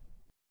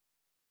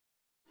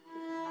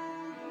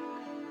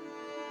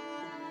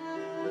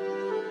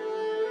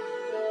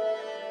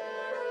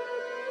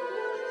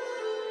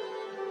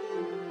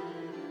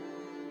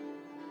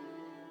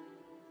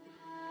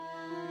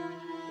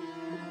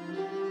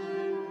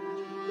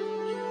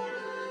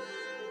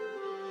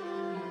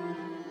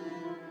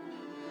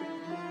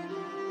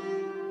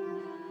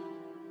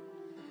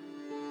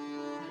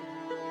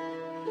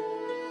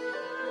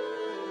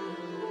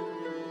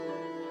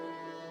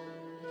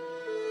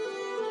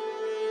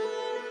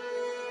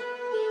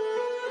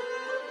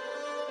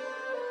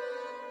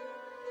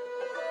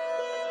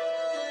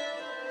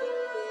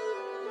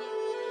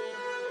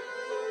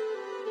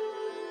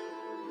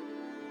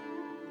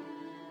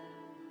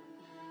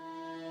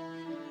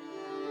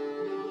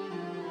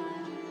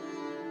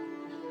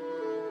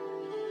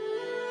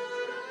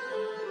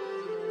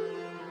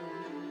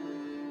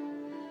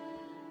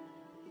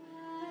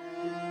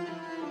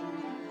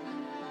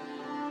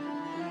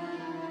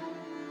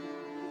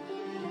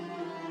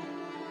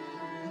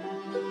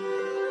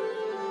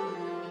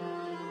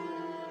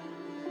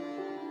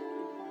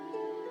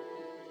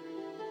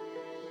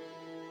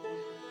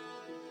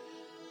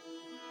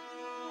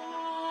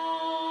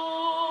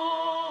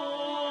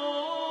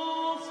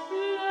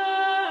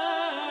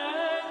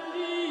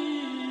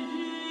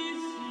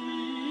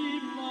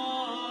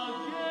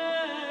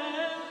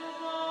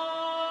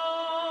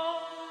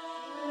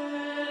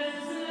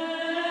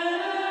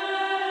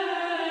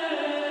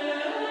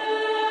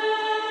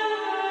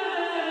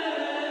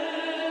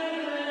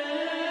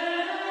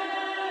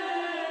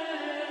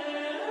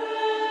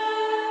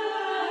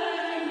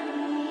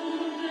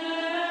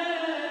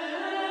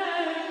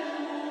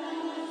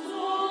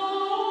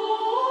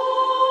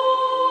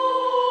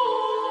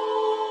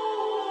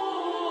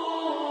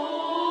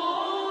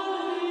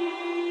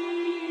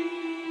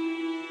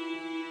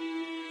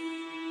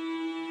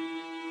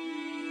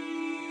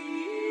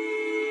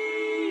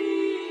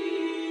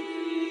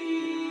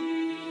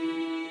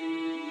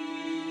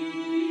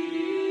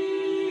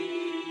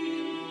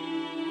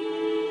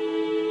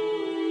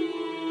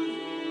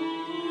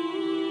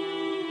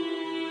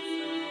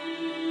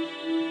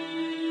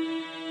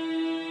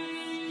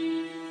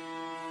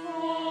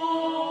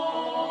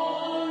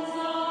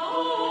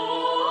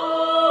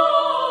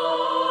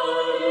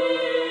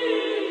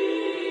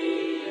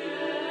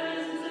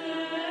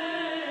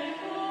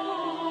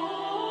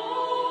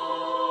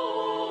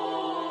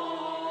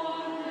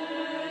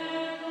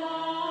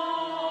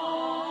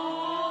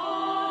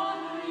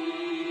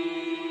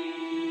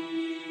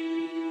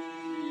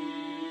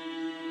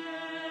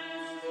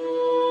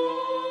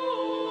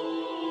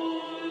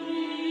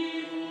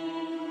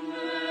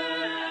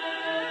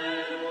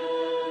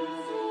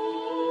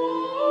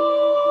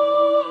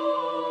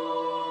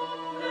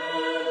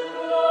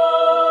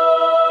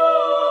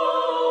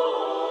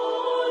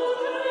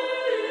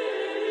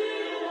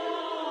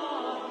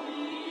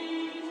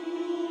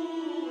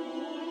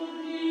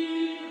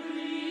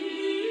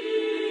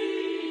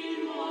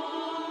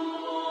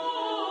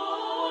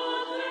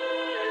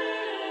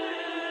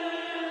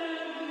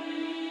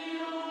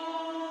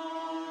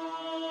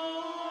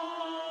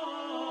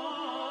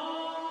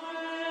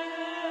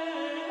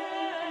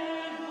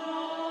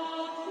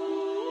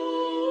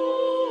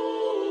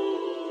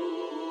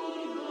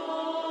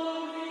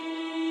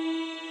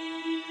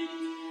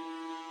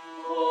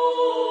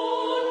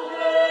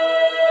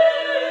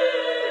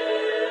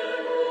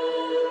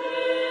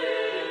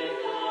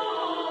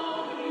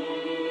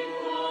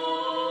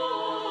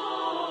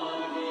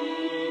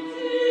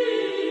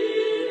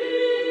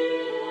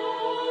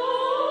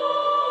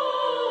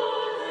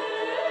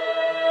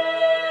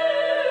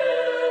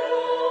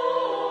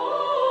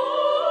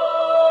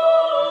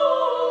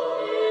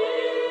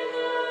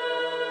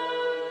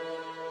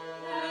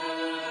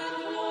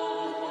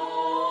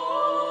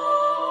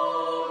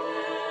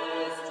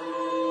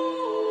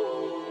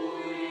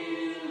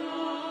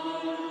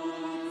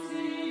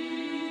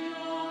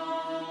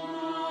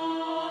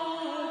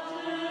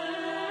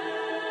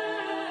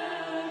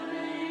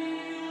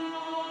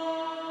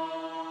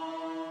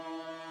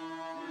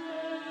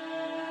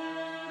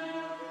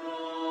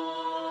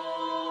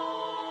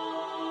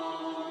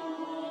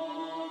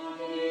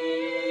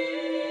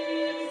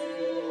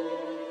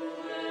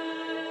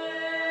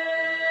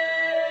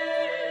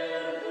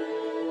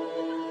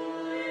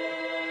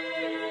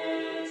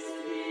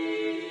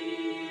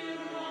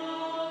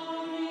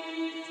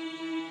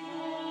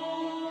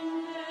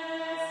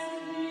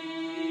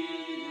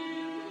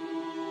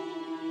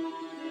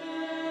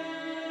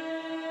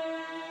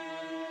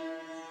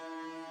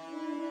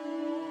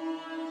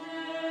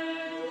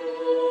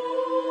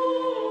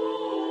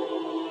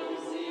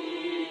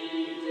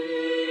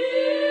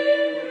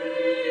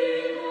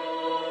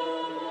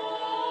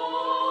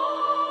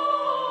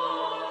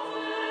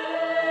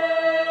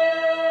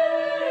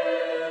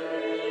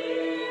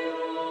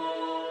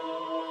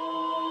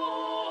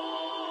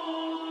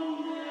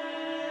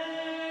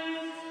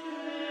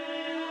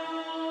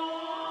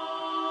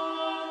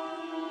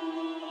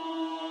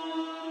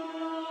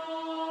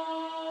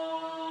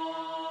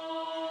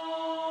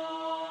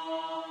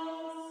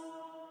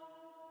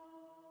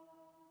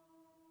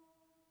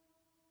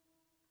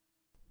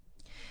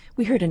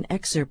 We heard an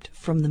excerpt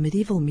from the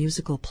medieval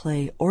musical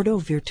play Ordo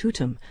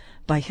Virtutum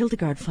by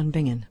Hildegard von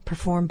Bingen,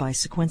 performed by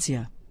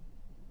Sequentia.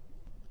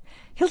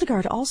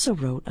 Hildegard also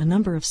wrote a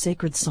number of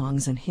sacred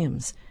songs and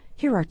hymns.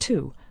 Here are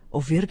two,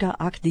 O Virga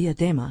ac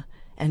Diadema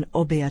and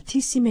O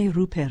Beatissime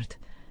Rupert,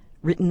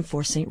 written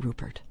for St.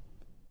 Rupert.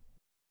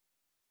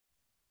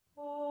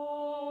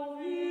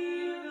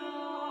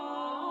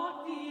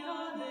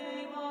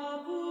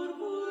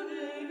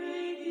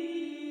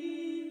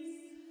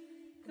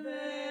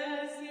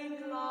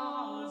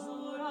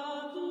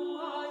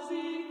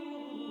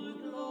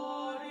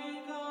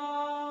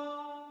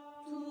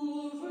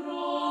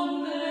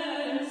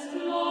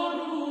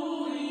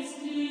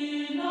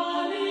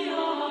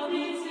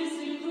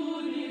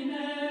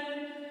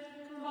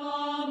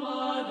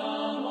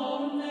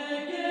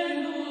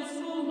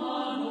 Sum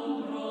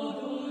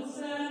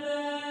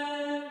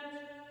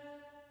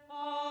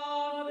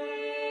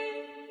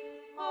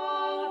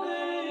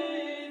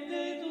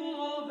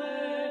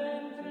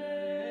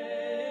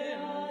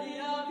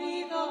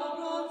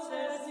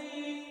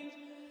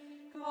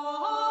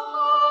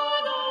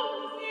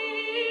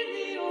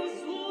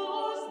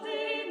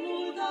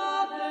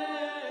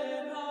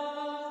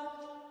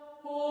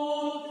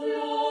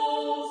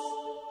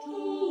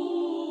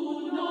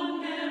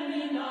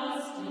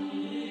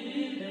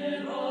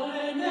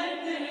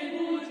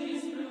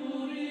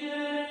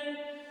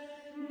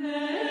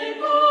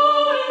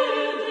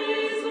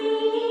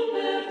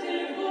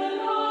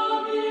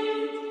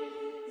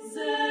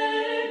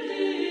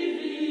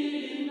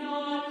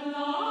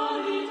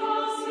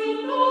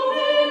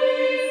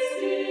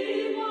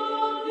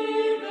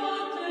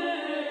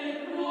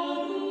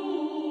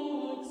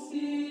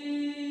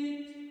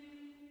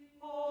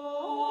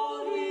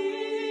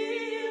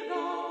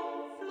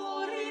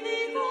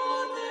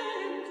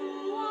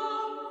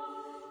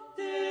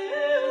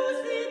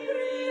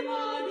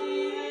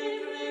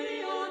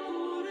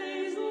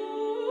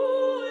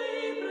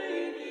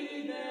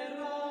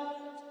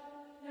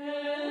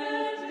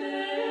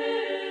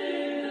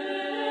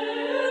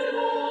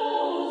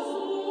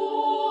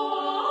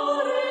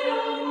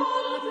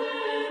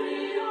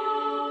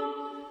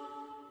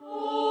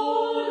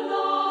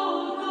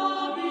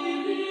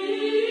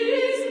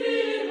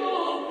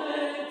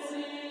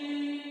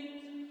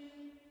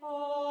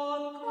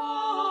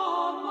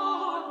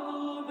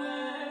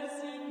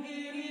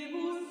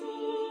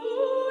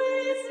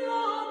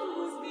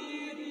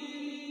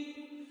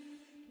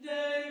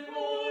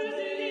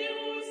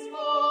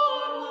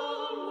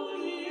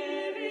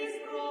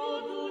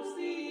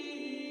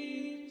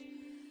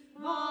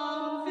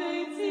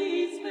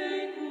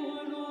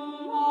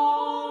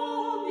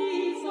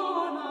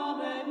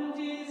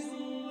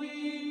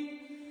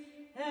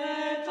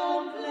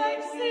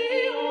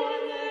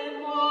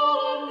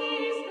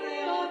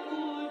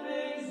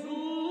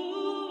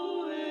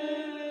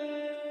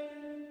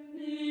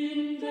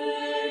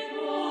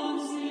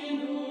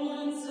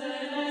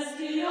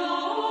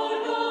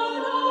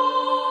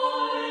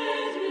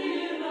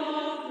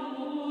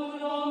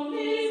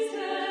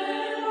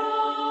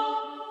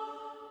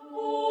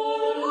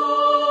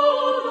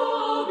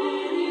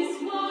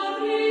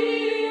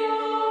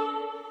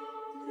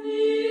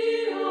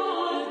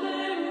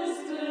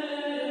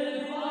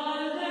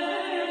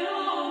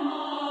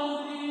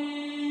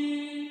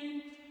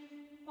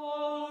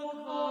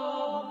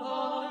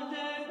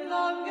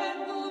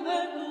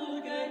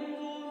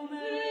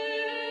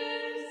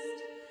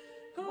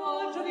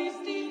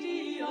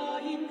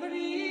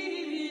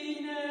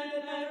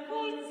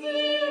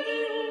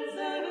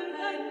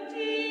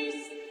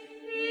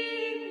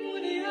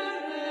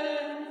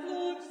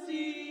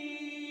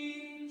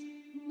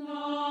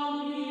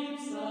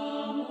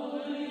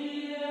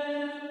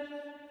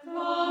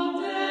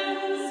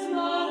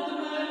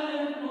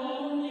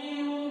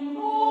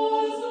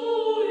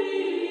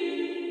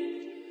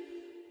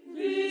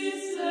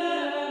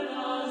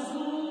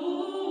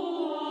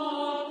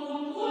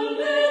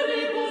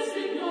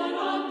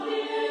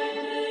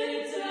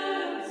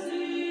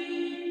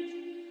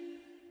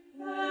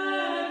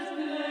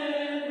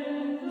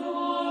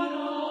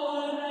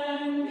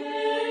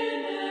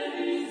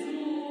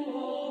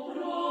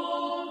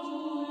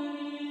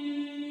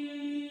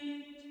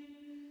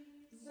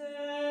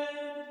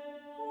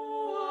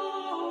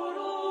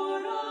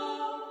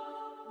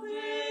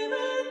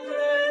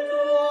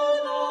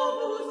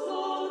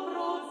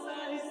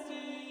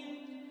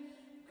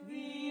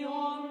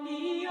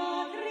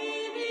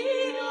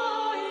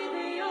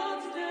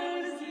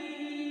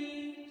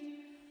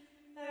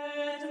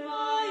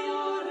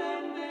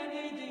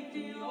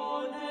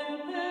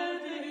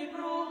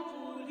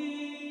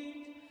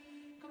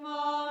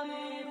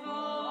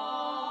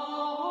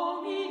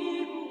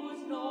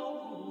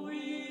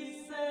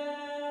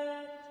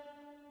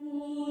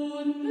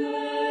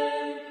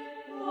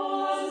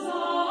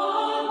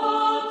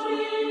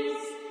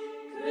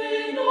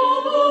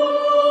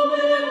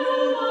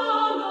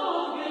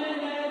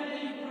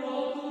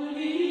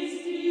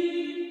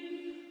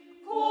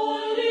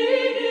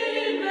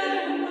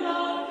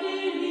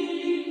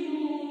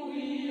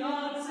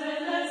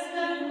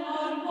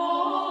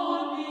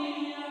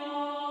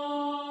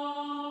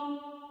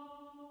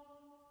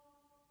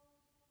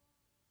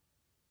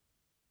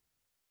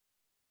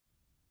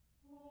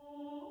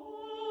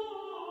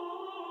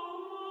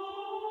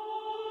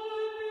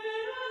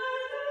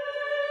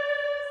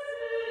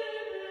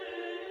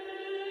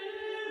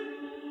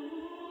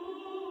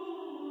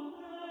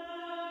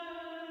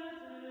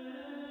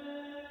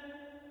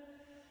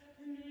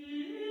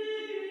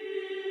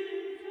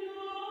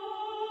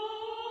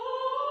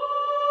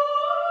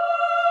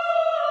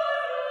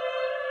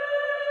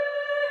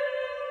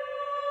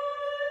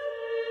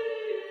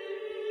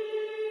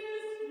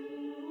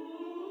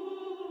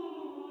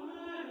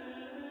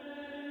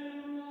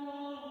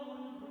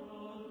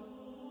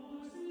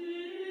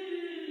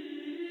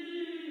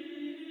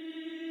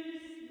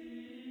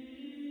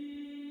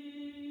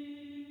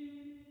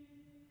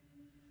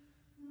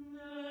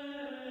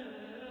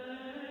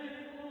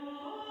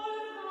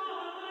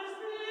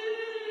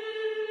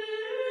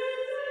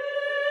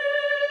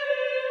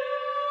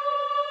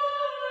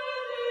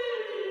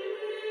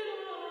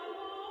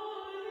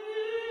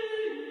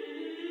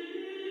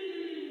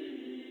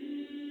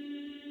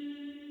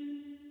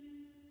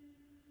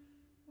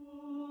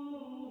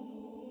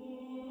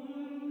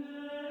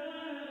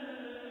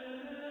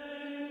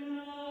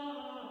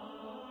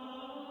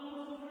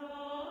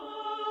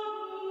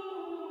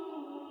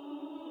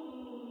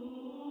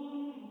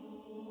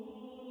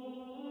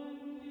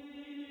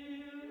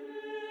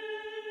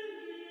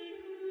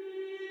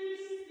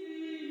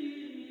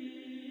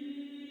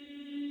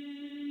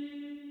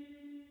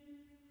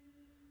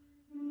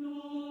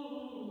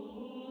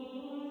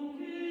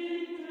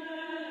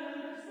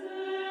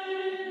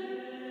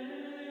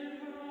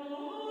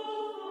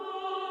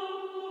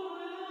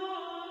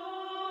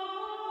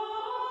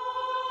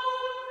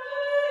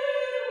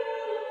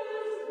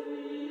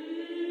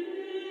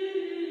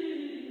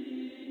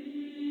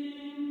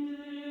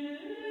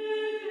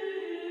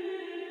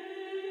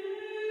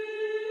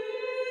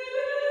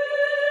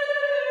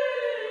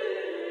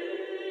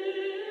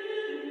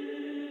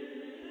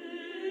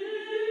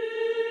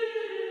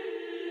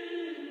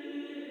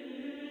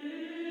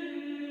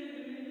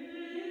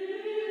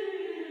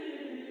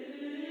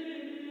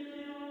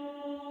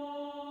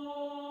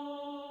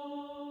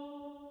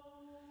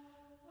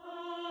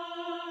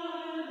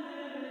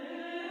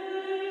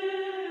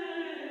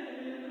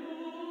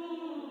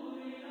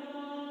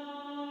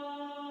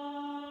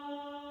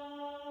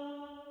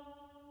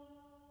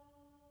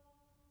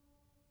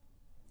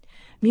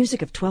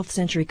Music of 12th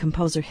century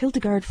composer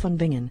Hildegard von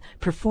Bingen,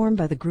 performed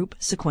by the group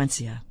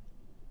Sequentia.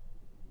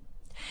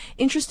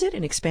 Interested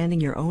in expanding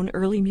your own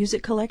early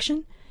music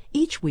collection?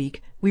 Each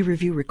week, we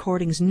review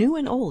recordings new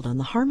and old on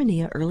the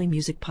Harmonia Early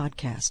Music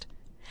podcast.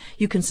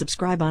 You can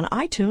subscribe on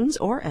iTunes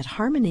or at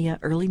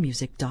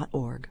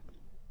harmoniaearlymusic.org.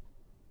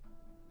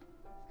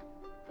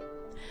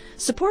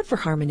 Support for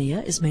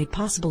Harmonia is made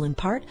possible in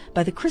part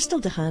by the Crystal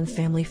DeHaan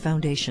Family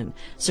Foundation,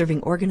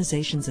 serving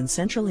organizations in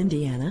central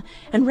Indiana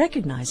and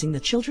recognizing the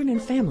children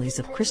and families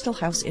of Crystal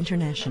House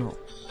International.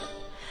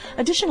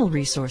 Additional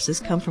resources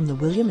come from the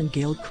William and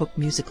Gail Cook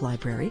Music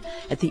Library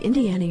at the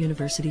Indiana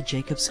University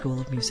Jacobs School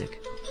of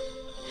Music.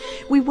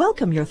 We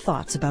welcome your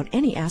thoughts about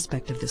any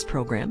aspect of this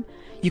program.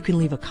 You can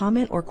leave a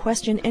comment or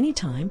question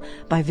anytime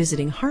by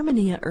visiting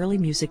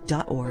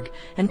harmoniaearlymusic.org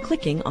and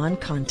clicking on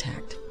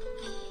Contact.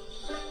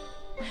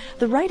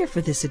 The writer for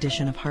this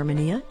edition of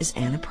Harmonia is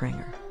Anna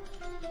Pranger.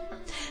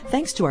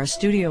 Thanks to our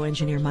studio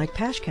engineer Mike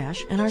Pashkash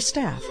and our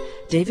staff,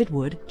 David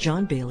Wood,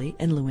 John Bailey,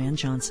 and Luann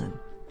Johnson.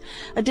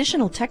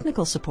 Additional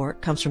technical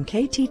support comes from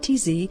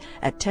KTTZ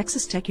at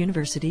Texas Tech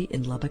University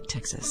in Lubbock,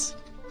 Texas.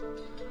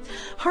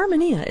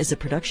 Harmonia is a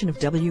production of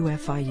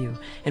WFIU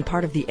and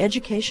part of the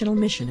educational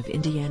mission of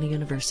Indiana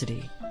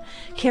University.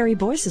 Carrie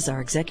Boyce is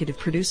our executive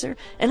producer,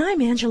 and I'm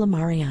Angela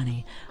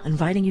Mariani,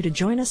 inviting you to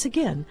join us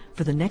again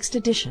for the next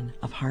edition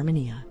of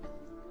Harmonia.